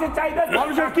 মানুষের চাহিদা,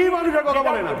 মানুষের কি মানুষের কথা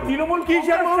বলেন না, তৃণমূল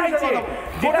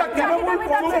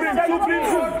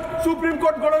সুপ্রিম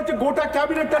কোর্ট করে হচ্ছে গোটা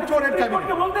ক্যাবিনেটটা চোরের ক্যাবিনেট,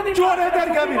 চোরেদের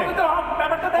ক্যাবিনেট,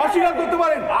 অস্বীকার করতে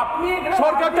পারেন?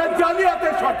 সরকারটা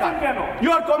জালিয়াতের সরকার, ইউ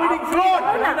আর কমিটিং ফ্রড,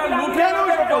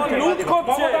 লুট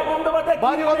করছে,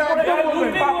 বাজে কথা একদম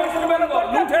বলবেন।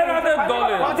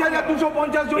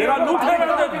 5,250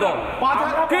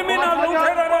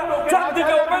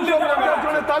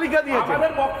 জনের তালিকা দিয়েছে,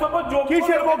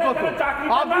 কিসের বক্তব্য?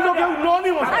 আপনি তো কেউ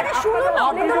ননই, বলুন না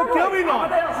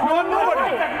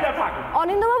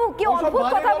অনিন্দ্যবাবু, কি অদ্ভুত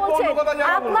কথা বলছেন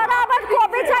আপনারা। আবার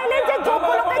কবে চাইলেন যে যোগ্য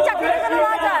লোকের চাকরি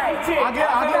দেওয়া যায়?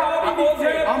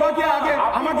 আমাকে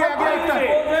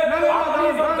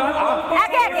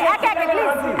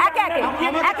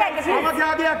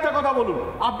আগে একটা কথা বলুন।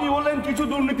 আপনি বললেন কিছু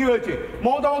দুর্নীতি হয়েছে,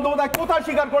 মমতা বন্দ্যোপাধ্যায় কোথায়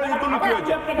স্বীকার করে যে দুর্নীতি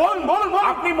হয়েছে?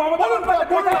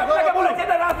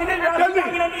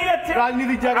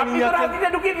 রাজনীতির জায়গা নিয়ে যাচ্ছেন।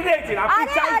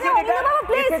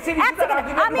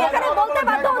 আমি এখানে বলতে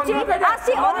বাধ্য হচ্ছি,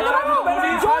 আসছি অনিন্দ্যবাবু,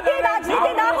 যদি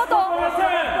রাজনীতি না হতো,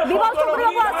 বিমল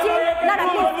চক্রবাবু আসছি, না না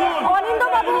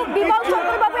অনিন্দ্যবাবু, বিমল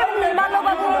চক্রবাবু এবং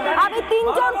নির্মাল্যবাবু, আমি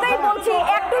তিনজনকেই বলছি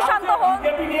একটু শান্ত হন।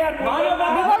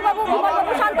 বিমলবাবু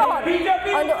শান্ত হন।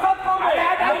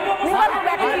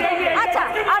 আচ্ছা,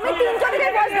 আমি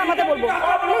তিনজনেরই ভয়েস নামাতে বলবো,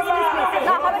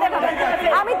 না হবে না,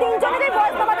 আমি তিনজনেরই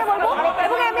ভয়েস নামাতে বলবো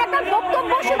এবং আমি একটা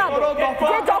বক্তব্য শোনাবো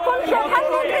যে যখন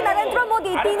প্রধানমন্ত্রী নরেন্দ্র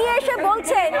মোদী তিনি এসে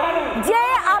বলছেন যে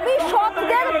আমি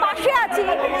সৎদের পাশে আছি,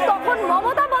 তখন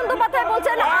মমতা বন্দ্যোপাধ্যায়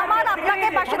বলছেন আমার আপনাকে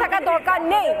পাশে থাকার দরকার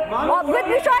নেই। অদ্ভুত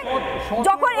বিষয়,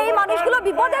 যখন এই মানুষগুলো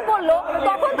বিপদে পড়লো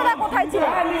তখন তারা কোথায়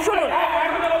ছিলেন? শুনুন।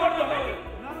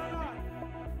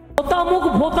 মুখ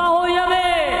ভোতা হয়ে যাবে,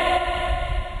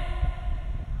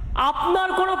 আপনার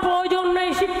কোনো প্রয়োজন নেই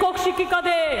শিক্ষক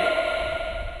শিক্ষিকাদের।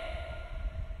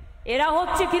 এরা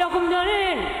হচ্ছে কিরকম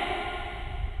জানেন?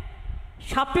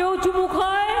 সাপেও চুমু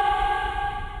খায়,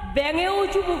 ব্যাঙেও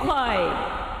চুমু খায়,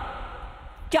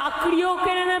 চাকরিও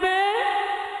কেড়ে নেবে,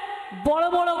 বড়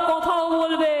বড় কথাও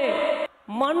বলবে,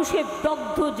 মানুষের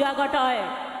দগ্ধ জায়গাটায়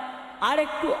আর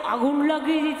একটু আগুন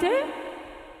লাগিয়ে দিতে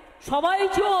সবাই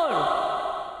চোর,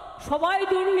 সবাই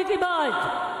দুর্নীতিবাজ,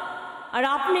 আর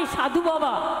আপনি সাধু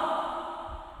বাবা,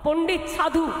 পণ্ডিত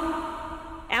সাধু,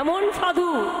 এমন সাধু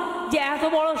যে এত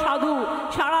বড় সাধু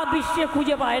সারা বিশ্বে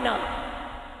খুঁজে পায় না,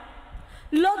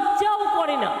 লজ্জাও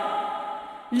করে না।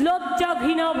 লজ্জা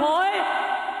ঘৃণা ভয়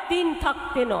তিন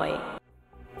থাকতে নয়।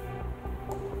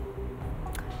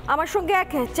 আমার সঙ্গে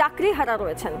এক চাকরি হারা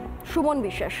রয়েছেন সুমন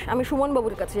বিশ্বাস। আমি সুমন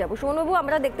বাবুর কাছে যাব। সুমন বাবু,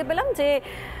 আমরা দেখতে পেলাম যে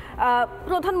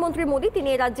প্রধানমন্ত্রী মোদী তিনি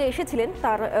এই রাজ্যে এসেছিলেন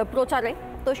তার প্রচারে,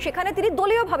 তো সেখানে তিনি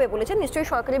দলীয়ভাবে বলেছেন, নিশ্চয়ই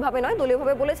সরকারিভাবে নয়,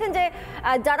 দলীয়ভাবে বলেছেন যে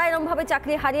যারা এরকমভাবে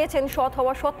চাকরি হারিয়েছেন সৎ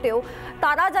হওয়া সত্ত্বেও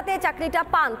তারা যাতে চাকরিটা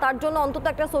পান তার জন্য অন্তত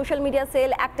একটা সোশ্যাল মিডিয়া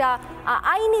সেল, একটা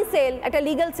আইনি সেল, একটা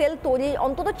লিগ্যাল সেল তৈরি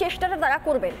অন্তত চেষ্টাটা তারা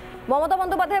করবেন। মমতা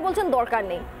বন্দ্যোপাধ্যায় বলছেন দরকার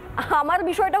নেই। আমার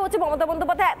বিষয়টা হচ্ছে মমতা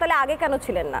বন্দ্যোপাধ্যায় তাহলে আগে কেন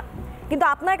ছিলেন না? কিন্তু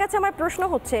আপনার কাছে আমার প্রশ্ন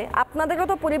হচ্ছে, আপনাদেরও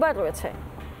তো পরিবার রয়েছে,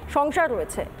 সংসার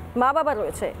রয়েছে, মা বাবা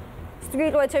রয়েছে, স্ত্রী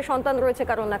রয়েছে, সন্তান রয়েছে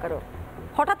কারোর না কারোর,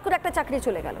 হঠাৎ করে একটা চাকরি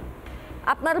চলে গেল,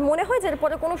 আপনার মনে হয় যে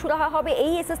এরপরে কোনো সুরাহা হবে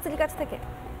এই এসএসসির কাছ থেকে?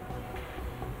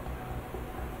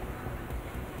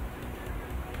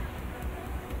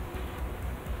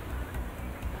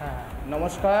 হ্যাঁ,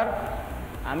 নমস্কার।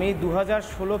 আমি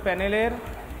 2016 প্যানেলের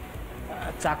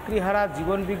চাকরিহারা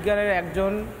জীবন বিজ্ঞানের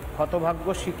একজন হতভাগ্য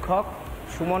শিক্ষক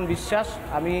সুমন বিশ্বাস।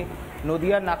 আমি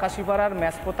নদিয়ার নাকাশিপাড়ার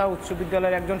ম্যাসপোতা উচ্চ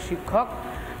বিদ্যালয়ের একজন শিক্ষক।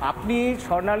 আপনি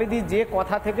স্বর্ণালীদি যে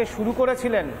কথা থেকে শুরু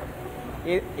করেছিলেন,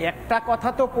 একটা কথা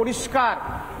তো পরিষ্কার,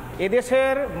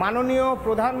 এদেশের মাননীয়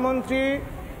প্রধানমন্ত্রী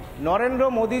নরেন্দ্র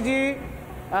মোদীজি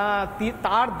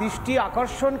তার দৃষ্টি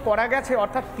আকর্ষণ করা গেছে,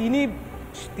 অর্থাৎ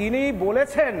তিনি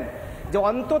বলেছেন যে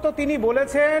অন্তত তিনি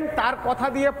বলেছেন, তার কথা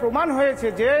দিয়ে প্রমাণ হয়েছে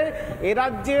যে এ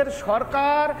রাজ্যের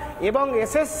সরকার এবং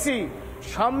এসএসসি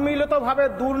সম্মিলিতভাবে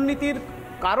দুর্নীতির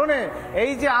কারণে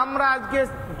এই যে আমরা আজকে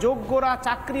যোগ্যরা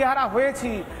চাকরিহারা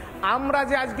হয়েছি, আমরা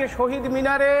যে আজকে শহীদ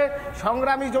মিনারে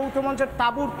সংগ্রামী যৌথ মঞ্চের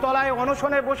তাঁবুর তলায়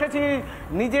অনশনে বসেছি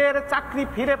নিজের চাকরি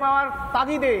ফিরে পাওয়ার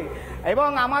তাগিদে, এবং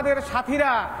আমাদের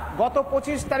সাথীরা গত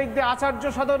 25 তারিখ দিয়ে আচার্য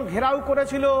সদন ঘেরাও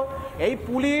করেছিল। এই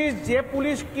পুলিশ, যে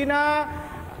পুলিশ কিনা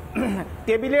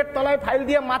টেবিলের তলায় ফাইল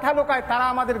দিয়ে মাথা লোকায়, তারা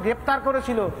আমাদের গ্রেপ্তার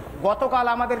করেছিল। গতকাল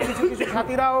আমাদের কিছু কিছু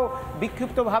সাথীরাও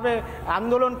বিক্ষিপ্তভাবে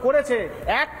আন্দোলন করেছে।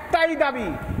 একটাই দাবি,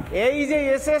 এই যে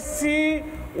এসএসসি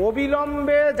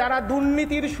অবিলম্বে যারা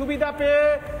দুর্নীতির সুবিধা পেয়ে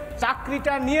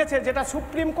চাকরিটা নিয়েছে, যেটা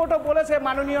সুপ্রিম কোর্টও বলেছে,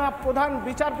 মাননীয় প্রধান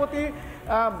বিচারপতি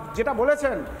যেটা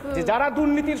বলেছেন যে যারা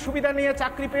দুর্নীতির সুবিধা নিয়ে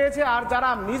চাকরি পেয়েছে আর যারা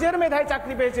নিজের মেধায়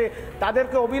চাকরি পেয়েছে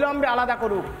তাদেরকে অবিলম্বে আলাদা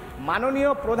করুক।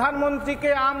 মাননীয়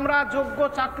প্রধানমন্ত্রীকে আমরা যোগ্য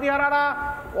চাকরিহারারা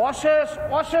অশেষ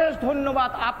অশেষ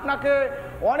ধন্যবাদ, আপনাকে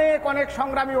অনেক অনেক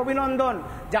সংগ্রামী অভিনন্দন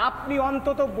যে আপনি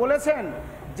অন্তত বলেছেন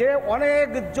যে অনেক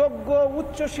যোগ্য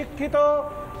উচ্চশিক্ষিত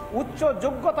উচ্চ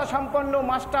যোগ্যতা সম্পন্ন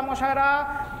মাস্টারমশাইরা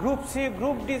গ্রুপ সি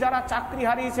গ্রুপ ডি যারা চাকরি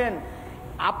হারিয়েছেন,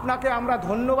 আপনাকে আমরা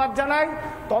ধন্যবাদ জানাই।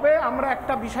 তবে আমরা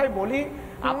একটা বিষয় বলি,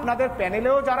 আপনাদের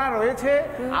প্যানেলেও যারা রয়েছে,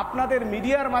 আপনাদের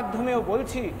মিডিয়ার মাধ্যমেও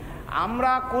বলছি,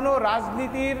 আমরা কোনো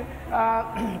রাজনীতির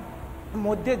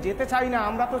মধ্যে যেতে চাই না।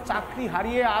 আমরা তো চাকরি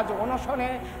হারিয়ে আজ অনশনে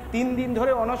 3 দিন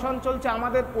ধরে অনশন চলছে,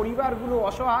 আমাদের পরিবারগুলো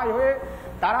অসহায় হয়ে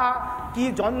তারা কি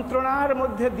যন্ত্রণার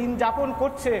মধ্যে দিন যাপন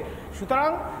করছে। সুতরাং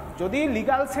যদি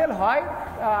লিগ্যাল সেল হয়,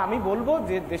 আমি বলবো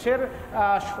যে দেশের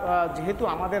যেহেতু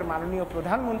আমাদের মাননীয়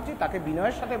প্রধানমন্ত্রী, তাকে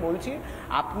বিনয়ের সাথে বলছি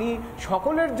আপনি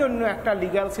সকলের জন্য একটা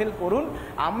লিগ্যাল সেল করুন।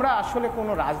 আমরা আসলে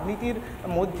কোনো রাজনীতির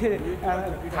মধ্যে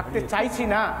থাকতে চাইছি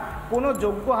না, কোনো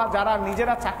যোগ্য যারা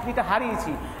নিজেরা চাকরিটা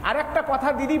হারিয়েছি। আর একটা কথা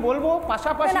দিদি বলবো,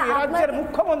 পাশাপাশি এ রাজ্যের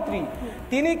মুখ্যমন্ত্রী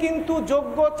তিনি কিন্তু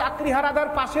যোগ্য চাকরি হারাদের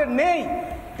পাশে নেই।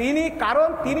 কারণ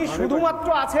তিনি শুধুমাত্র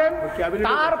আছেন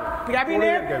তার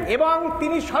ক্যাবিনেট এবং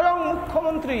তিনি স্বয়ং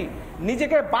মুখ্যমন্ত্রী।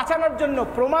 নিজেকে বাঁচানোর জন্য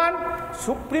প্রমাণ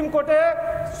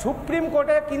সুপ্রিম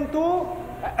কোর্টে কিন্তু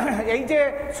এই যে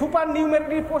সুপার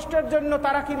নিউমেরি পোস্টের জন্য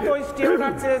তারা কিন্তু ওই স্টে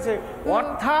অর্ডার চেয়েছে।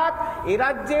 অর্থাৎ এ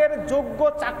রাজ্যের যোগ্য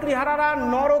চাকরিহারারা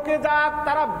নরকে যাক,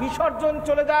 তারা বিসর্জন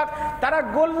চলে যাক, তারা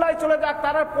গোল্লায় চলে যাক,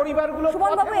 তার পরিবারগুলো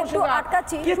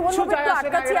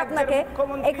আপনাকে।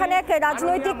 এখানে এক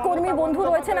রাজনৈতিক কর্মী বন্ধু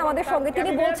রয়েছেন আমাদের সঙ্গে,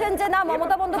 তিনি বলছেন যে না,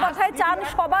 মমতা বন্দ্যোপাধ্যায় চান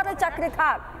সবার চাকরি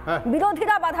থাক,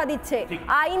 বিরোধীরা বাধা দিচ্ছে,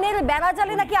 আইনের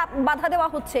বেড়াজালে নাকি বাধা দেওয়া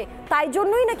হচ্ছে, তাই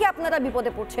জন্যই নাকি আপনারা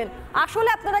বিপদে পড়ছেন। আসলে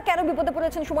আপনারা কেন বিপদে পড়েছেন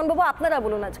সুমন বাবু, আপনারা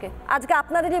বলুন। আজকে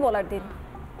আপনাদেরই বলার দিন।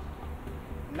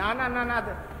 না না না না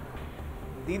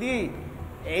দিদি,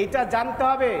 এইটা জানতে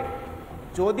হবে।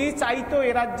 যদি চাইতো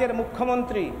এ রাজ্যের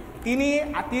মুখ্যমন্ত্রী,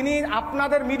 তিনি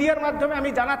আপনাদের মিডিয়ার মাধ্যমে আমি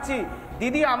জানাচ্ছি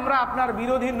দিদি, আমরা আপনার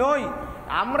বিরোধী নই,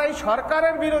 আমরা এই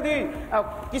সরকারের বিরোধী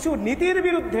কিছু নীতির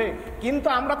বিরুদ্ধে, কিন্তু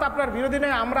আমরা তো আপনার বিরোধী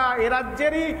নই। আমরা এ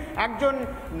রাজ্যেরই একজন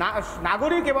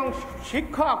নাগরিক এবং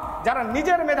শিক্ষক যারা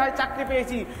নিজের মেধায় চাকরি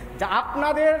পেয়েছি।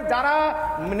 আপনাদের যারা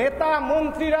নেতা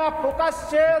মন্ত্রীরা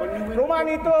প্রকাশ্যে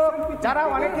প্রমাণিত, যারা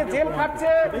অনেকে জেল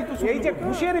খাটছে এই যে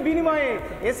ঘুষের বিনিময়ে,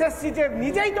 এসএসসি যে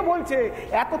নিজেই তো বলছে,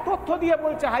 এত তথ্য দিয়ে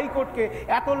বলছে হাইকোর্টকে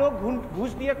এত লোক ঘুষ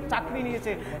দিয়ে চাকরি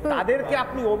নিয়েছে, তাদেরকে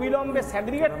আপনি অবিলম্বে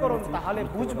স্যাগ্রিগেট করুন, তাহলে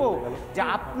বুঝবো যে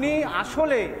আপনি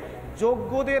আসলে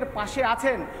যোগ্যদের পাশে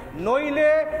আছেন। নইলে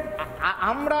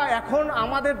আমরা এখন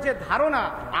আমাদের যে ধারণা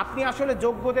আপনি আসলে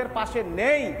যোগ্যদের পাশে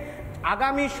নেই।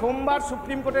 আগামী সোমবার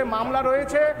সুপ্রিম কোর্টের মামলা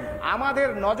রয়েছে, আমাদের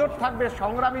নজর থাকবে।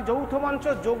 সংগ্রামী যৌথ মঞ্চ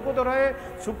যোগ্যদের হয়ে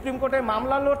সুপ্রিম কোর্টে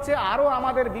মামলা লড়ছে, আরও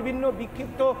আমাদের বিভিন্ন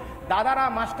বিক্ষিপ্ত দাদারা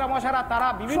মাস্টারমশারা তারা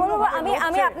বিভিন্ন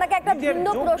আমি আপনাকে একটা ভিন্ন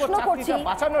প্রশ্ন করছি,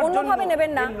 অন্যভাবে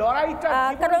নেবেন না,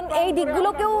 কারণ এই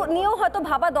দিকগুলোকেও নিয়েও হয়তো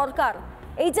ভাবা দরকার।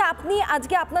 এই যে আপনি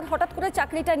আজকে আপনার হঠাৎ করে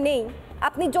চাকরিটা নেই,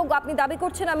 আপনি যোগ্য, আপনি দাবি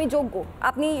করছেন আমি যোগ্য,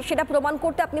 আপনি সেটা প্রমাণ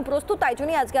করতে আপনি প্রস্তুত, তাই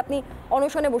জন্যই আজকে আপনি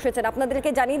অনশনে বসেছেন। আপনাদেরকে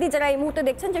জানিয়ে দিই যারা এই মুহূর্তে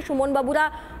দেখছেন যে সুমন বাবুরা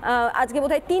আজকে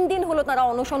বোধহয় 3 দিন হলো তারা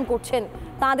অনশন করছেন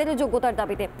তাঁদের যোগ্যতার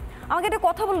দাবিতে। আমাকে একটা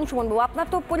কথা বলুন সুমন বাবু, আপনার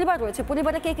তো পরিবার রয়েছে,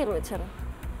 পরিবারে কে কে রয়েছেন?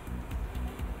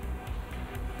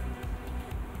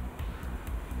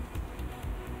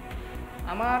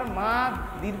 আমার মা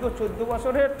দীর্ঘ 14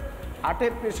 বছরের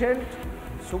হার্টের পেশেন্ট,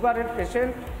 সুগারের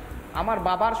পেশেন্ট। আমার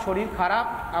বাবার শরীর খারাপ।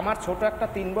 আমার ছোট একটা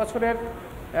 3 বছরের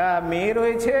মেয়ে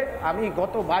রয়েছে। আমি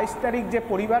গত 22 তারিখ যে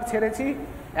পরিবার ছেড়েছি,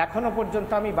 এখনো পর্যন্ত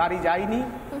আমি বাড়ি যাইনি।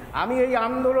 আমি এই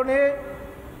আন্দোলনে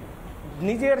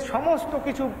নিজের সমস্ত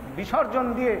কিছু বিসর্জন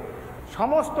দিয়ে,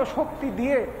 সমস্ত শক্তি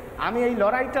দিয়ে আমি এই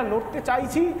লড়াইটা লড়তে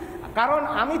চাইছি। কারণ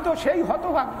আমি তো সেই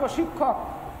হতভাগ্য শিক্ষক,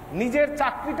 নিজের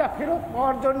চাকরিটা ফেরত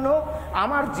পাওয়ার জন্য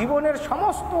আমার জীবনের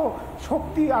সমস্ত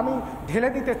শক্তি আমি ঢেলে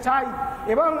দিতে চাই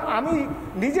এবং আমি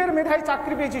নিজের মেধায়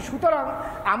চাকরি পেয়েছি। সুতরাং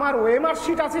আমার ওএমআর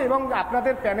শিট আছে এবং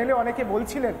আপনাদের প্যানেলে অনেকে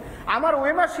বলছিলেন আমার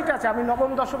ওএমআর শিট আছে। আমি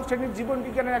নবম দশম শ্রেণীর জীবন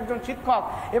বিজ্ঞানের একজন শিক্ষক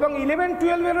এবং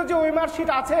 11-12-এরও যে ওএমআর শিট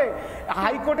আছে,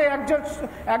 হাইকোর্টে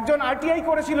একজন আরটিআই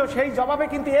করেছিল, সেই জবাবে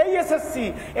কিন্তু এই এসএসসি,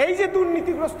 এই যে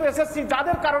দুর্নীতিগ্রস্ত এসএসসি,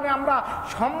 যাদের কারণে আমরা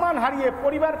সম্মান হারিয়ে,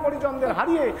 পরিবার পরিজনদের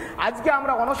হারিয়ে আজকে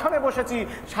আমরা অনশনে বসেছি,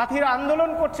 সাথীরা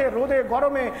আন্দোলন করছে রোদে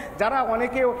গরমে, যারা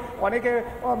অনেকে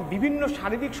বিভিন্ন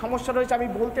শারীরিক সমস্যা রয়েছে, আমি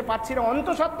বলতে পারছি না,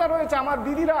 অন্তঃসত্ত্বা রয়েছে, আমার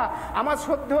দিদিরা, আমার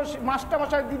শ্রদ্ধেয়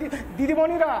মাস্টারমশাই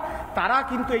দিদিমণিরা, তারা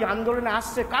কিন্তু এই আন্দোলনে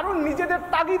আসছে কারণ নিজেদের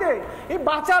তাগিদে এই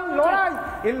বাঁচার লড়াই,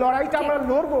 এই লড়াইটা আমরা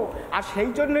লড়বো। আর সেই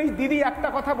জন্যই দিদি একটা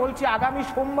কথা বলছি, আগামী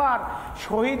সোমবার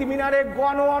শহীদ মিনারে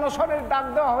গণ অনশনের ডাক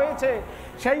দেওয়া হয়েছে।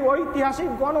 সেই ঐতিহাসিক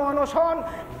গণ অনশন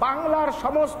বাংলার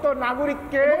সমস্ত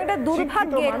নাগরিককে,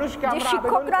 মানুষকে আমরা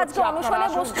শিক্ষকরা আজকে অনশনে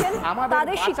বসছেন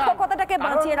তাদের শিক্ষকতাটাকে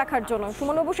বাঁচিয়ে রাখার জন্য।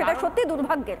 সুমনবাবু, সেটা সত্যি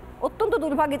দুর্ভাগ্যের, অত্যন্ত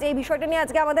দুর্ভাগ্যের যে এই বিষয়টা নিয়ে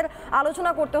আজকে আমাদের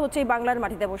আলোচনা করতে হচ্ছে এই বাংলার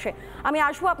মাটিতে বসে। আমি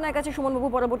আসবো আপনার কাছে সুমনবাবু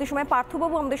পরবর্তী সময়।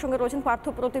 পার্থবাবু আমাদের সঙ্গে রয়েছেন, পার্থ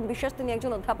প্রতিম বিশ্বাস, তিনি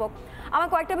একজন অধ্যাপক। আমার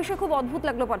কয়েকটা বিষয় খুব অদ্ভুত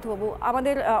লাগলো পার্থবাবু।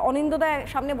 আমাদের অনিন্দদায়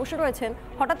সামনে বসে রয়েছেন,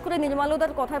 হঠাৎ করে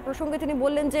নির্মলদার কথার প্রসঙ্গে তিনি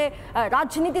বললেন যে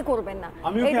রাজনীতি করবেন না।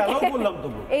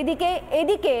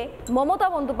 এদিকে মমতা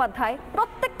বন্দ্যোপাধ্যায়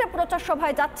প্রত্যেকটা প্রচার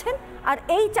সভায় যাচ্ছেন আর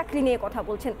এই এই চাকরি নিয়ে কথা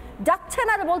বলছেন, যাচ্ছেন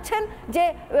আর বলছেন যে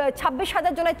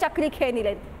 26,000 জনের চাকরি খেয়ে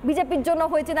নিলেন, বিজেপির জন্য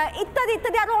হয়েছে না, ইত্যাদি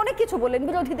ইত্যাদি আরো অনেক কিছু বললেন,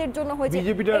 বিরোধীদের জন্য হয়েছে।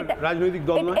 রাজনৈতিক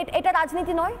দল নয়, এটা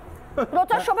রাজনীতি নয়?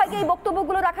 প্রচার সভায় এই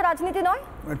বক্তব্যগুলো রাখা রাজনীতি নয়?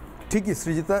 ঠিকই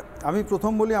সৃজিতা, আমি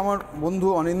প্রথম বলি আমার বন্ধু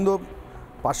অনিন্দ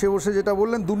পাশে বসে যেটা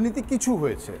বললেন, দুর্নীতি কিছু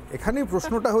হয়েছে। এখানেই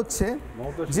প্রশ্নটা হচ্ছে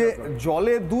যে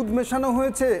জলে দুধ মেশানো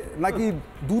হয়েছে নাকি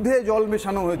দুধে জল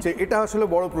মেশানো হয়েছে, এটা আসলে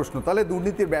বড় প্রশ্ন। তাহলে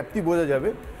দুর্নীতির ব্যাপ্তি বোঝা যাবে।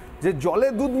 যে জলে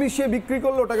দুধ মিশিয়ে বিক্রি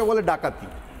করলে ওটাকে বলে ডাকাতি,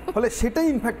 ফলে সেটাই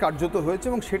ইনফ্যাক্ট কার্যত হয়েছে।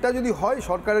 এবং সেটা যদি হয়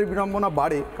সরকারের বিড়ম্বনা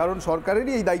বাড়ে, কারণ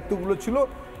সরকারেরই এই দায়িত্বগুলো ছিল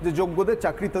যে যোগ্যদের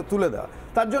চাকরিতে তুলে দেওয়া।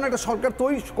 তার জন্য একটা সরকার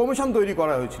কমিশন তৈরি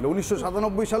করা হয়েছিল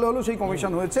 1997 সালে, হলো সেই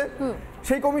কমিশন হয়েছে।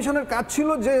 সেই কমিশনের কাজ ছিল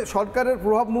যে সরকারের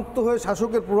প্রভাব মুক্ত হয়ে,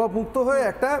 শাসকের প্রভাব মুক্ত হয়ে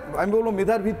একটা, আমি বলবো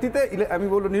মেধার ভিত্তিতে, আমি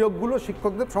বলবো নিয়োগগুলো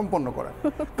শিক্ষকদের সম্পন্ন করা।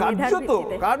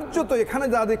 কার্যত এখানে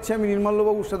যা দেখছি আমি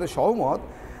নির্মলবাবুর সাথে সহমত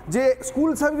যে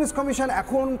স্কুল সার্ভিস কমিশন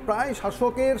এখন প্রায়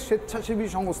শাসকের স্বেচ্ছাসেবী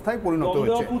সংস্থায় পরিণত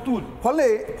হয়েছে।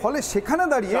 ফলে সেখানে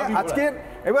দাঁড়িয়ে আজকের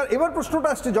এবার প্রশ্নটা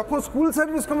আসছে, যখন school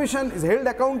service commission is held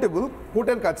accountable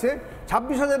কোর্টের কাছে,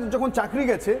 26,000 যখন চাকরি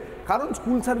গেছে, কারণ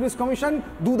স্কুল সার্ভিস কমিশন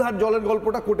দুধ আর জলের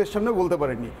গল্পটা কোর্টের সামনে বলতে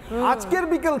পারেনি। আজকের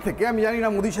বিকেল থেকে আমি জানি না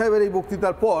মোদী সাহেবের এই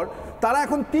বক্তৃতার পর তারা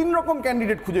এখন 3 রকম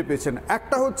ক্যান্ডিডেট খুঁজে পেয়েছেন।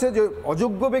 একটা হচ্ছে যে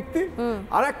অযোগ্য ব্যক্তি,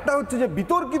 আর একটা হচ্ছে যে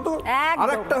বিতর্কিত, আর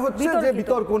একটা হচ্ছে যে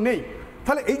বিতর্ক নেই।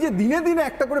 তাহলে এই যে দিনে দিনে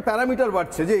একটা করে প্যারামিটার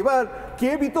বাড়ছে, যে এবার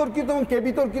কে বিতর্কিত এবং কে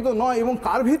বিতর্কিত নয় এবং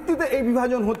কার ভিত্তিতে এই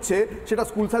বিভাজন হচ্ছে, সেটা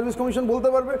স্কুল সার্ভিস কমিশন বলতে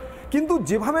পারবে। কিন্তু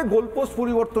যেভাবে গোলপোস্ট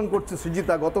পরিবর্তন করছে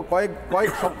সৃজিতা গত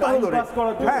কয়েক সপ্তাহ ধরে,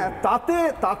 হ্যাঁ,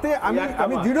 তাতে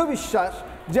আমি দৃঢ় বিশ্বাস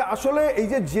যে আসলে এই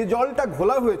যে জলটা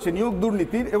ঘোলা হয়েছে নিয়োগ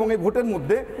দুর্নীতির এবং এই ভোটের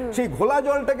মধ্যে, সেই ঘোলা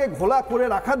জলটাকে ঘোলা করে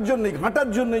রাখার জন্য, ঘাঁটার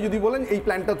জন্য যদি বলেন, এই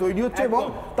প্ল্যানটা তৈরি হচ্ছে এবং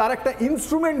তার একটা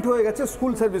ইনস্ট্রুমেন্ট হয়ে গেছে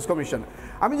স্কুল সার্ভিস কমিশন।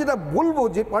 আমি যেটা বলবো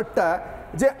যে পার্টটা,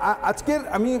 যে আজকের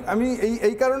আমি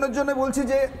এই কারণের জন্য বলছি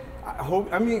যে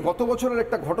আমি গত বছরের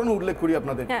একটা ঘটনা উল্লেখ করি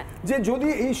আপনাদের, যে যদি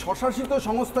এই স্বশাসিত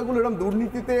সংস্থাগুলো এরকম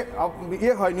দুর্নীতিতে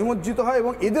হয়, নিমজ্জিত হয়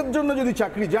এবং এদের জন্য যদি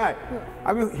চাকরি যায়,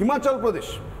 আমি হিমাচল প্রদেশ,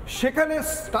 সেখানে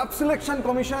স্টাফ সিলেকশন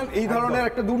কমিশন এই ধরনের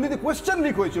একটা দুর্নীতি কোয়েশ্চেন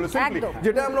লিক হয়েছিল,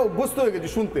 যেটা আমরা অভ্যস্ত হয়ে গেছি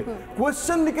শুনতে।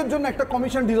 কোয়েশ্চেন লিকের জন্য একটা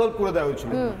কমিশন ডিজলভ করে দেওয়া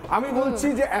হয়েছিল। আমি বলছি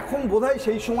যে এখন বোধহয়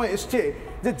সেই সময় এসছে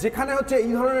যে যেখানে হচ্ছে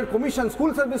এই ধরনের কমিশন,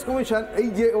 স্কুল সার্ভিস কমিশন এই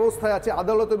যে অবস্থায় আছে,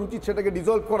 আদালতের উচিত সেটাকে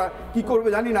ডিজলভ করা, কি করবে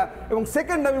জানি না। এবং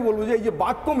সেকেন্ড আমি বলবো যে এই যে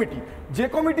বাক কমিটি, যে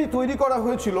কমিটি তৈরি করা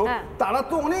হয়েছিল, তারা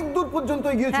তো অনেক দূর পর্যন্ত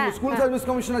গিয়েছিল স্কুল সার্ভিস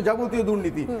কমিশনের যাবতীয়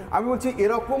দুর্নীতি। আমি বলছি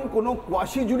এরকম কোন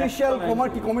কোয়াসি জুডিশিয়াল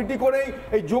কমিটি করেই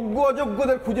এই যোগ্য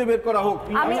অযোগ্যদের খুঁজে বের করা হোক।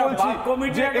 আমি বলছি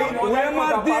যে এই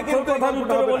ওএমআর দিয়ে কিন্তু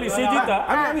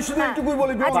আমি শুধু একটুকুই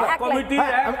বলি,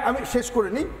 আমি শেষ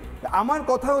করে নিই। আমার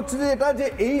কথা হচ্ছে যে এটা, যে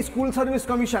এই school service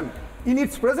commission in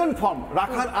it's present form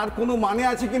রাখার আর কোনো মানে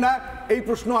আছে কিনা এই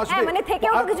প্রশ্ন আসবে। মানে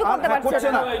থেকেও তো কিছু করতে পারছে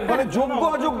না, মানে যোগ্য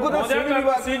অযোগ্যদের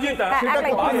শ্রেণীবিভাগ, সেটা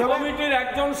কমিটির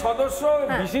একজন সদস্য,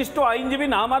 বিশিষ্ট আইনজীবী,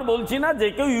 নাম আর বলছি না, যে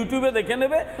কেউ ইউটিউবে দেখে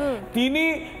নেবে, তিনি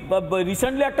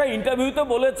রিসেন্টলি একটা ইন্টারভিউতে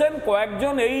বলেছেন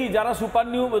কয়েকজন এই যারা সুপার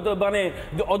নিউ, মানে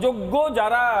অযোগ্য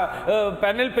যারা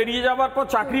প্যানেল পেরিয়ে যাওয়ার পর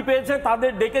চাকরি পেয়েছে,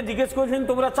 তাদের ডেকে জিজ্ঞেস করেছেন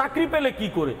তোমরা চাকরি পেলে কি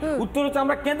করে? উত্তর হচ্ছে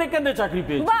আমরা কেঁদে কেঁদে চাকরি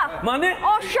পেয়েছি। মানে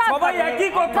সবাই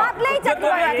একই কথা,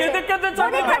 কেঁদে কেঁদে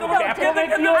চাকরি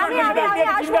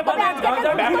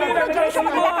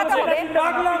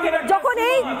যখন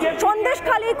এই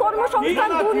সন্দেশখালী কর্মসংস্থান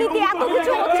দুর্নীতি এত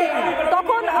কিছু হচ্ছে,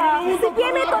 তখন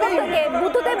সিপিএম এর তরফ থেকে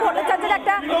বুদ্ধদেব ভট্টাচার্যের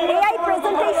একটা এআই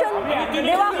প্রেজেন্টেশন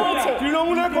দেওয়া হয়েছে।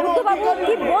 বুদ্ধবাবু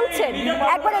কি বলছেন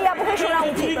একবার এই আপনাকে শোনা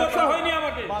উচিত।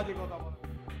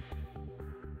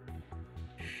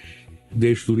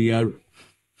 দেশ দুনিয়ার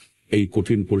এই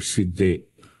কঠিন পরিস্থিতিতে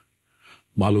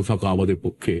ভালো থাকা আমাদের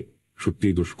পক্ষে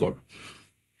সত্যিই দুষ্কর।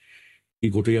 কি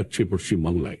ঘটে যাচ্ছে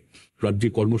পশ্চিমবাংলায়, রাজ্যে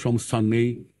কর্মসংস্থান নেই,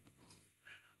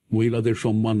 মহিলাদের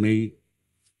সম্মান নেই,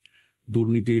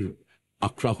 দুর্নীতির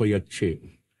আখড়া হয়ে যাচ্ছে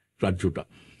রাজ্যটা।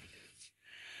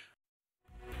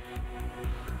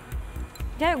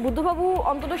 যাই হোক, বুদ্ধবাবু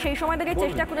অন্তত সেই সময় থেকে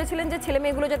চেষ্টা করেছিলেন যে ছেলে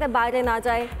মেয়েগুলো যাতে বাইরে না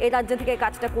যায়, এই রাজ্য থেকে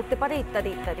কাজটা করতে পারে, ইত্যাদি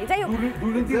ইত্যাদি। যাই হোক,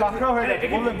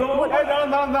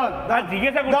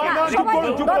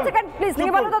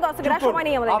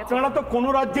 আপনারা তো কোনো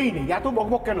রাজ্যেই নেই, এত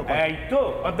বকবক কেন? এই তো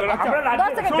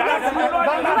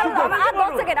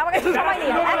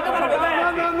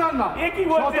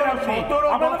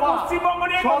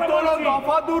 17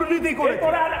 দফা দুর্নীতি করে,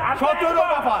 17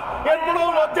 দফা, এরপরেও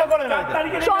লজ্জা করে না।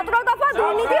 17 দফা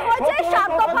দুর্নীতি হয়েছে,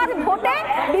 7 দফার ভোটে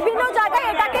বিভিন্ন জায়গায়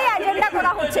এটাকে এজেন্ডা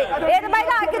করা হচ্ছে, এর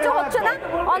বাইরে আর কিছু হচ্ছে না।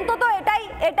 অন্তত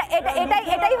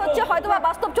এটাই হচ্ছে হয়তো বা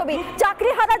বাস্তব ছবি।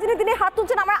 চাকরি হারা যিনি তিনি হাত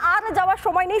তুলছেন, আমরা আর যাওয়ার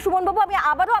সময় নেই। সুমনবাবু, আমি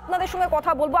আবারও আপনাদের সঙ্গে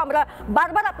কথা বলবো, আমরা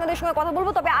বারবার আপনাদের সঙ্গে কথা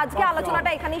বলবো, তবে আজকে আলোচনাটা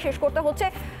এখানেই শেষ করতে হচ্ছে।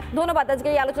 ধন্যবাদ আজকে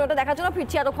এই আলোচনাটা দেখার জন্য।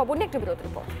 ফিরছি আরো খবর নিয়ে একটু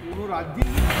বিরতির পর।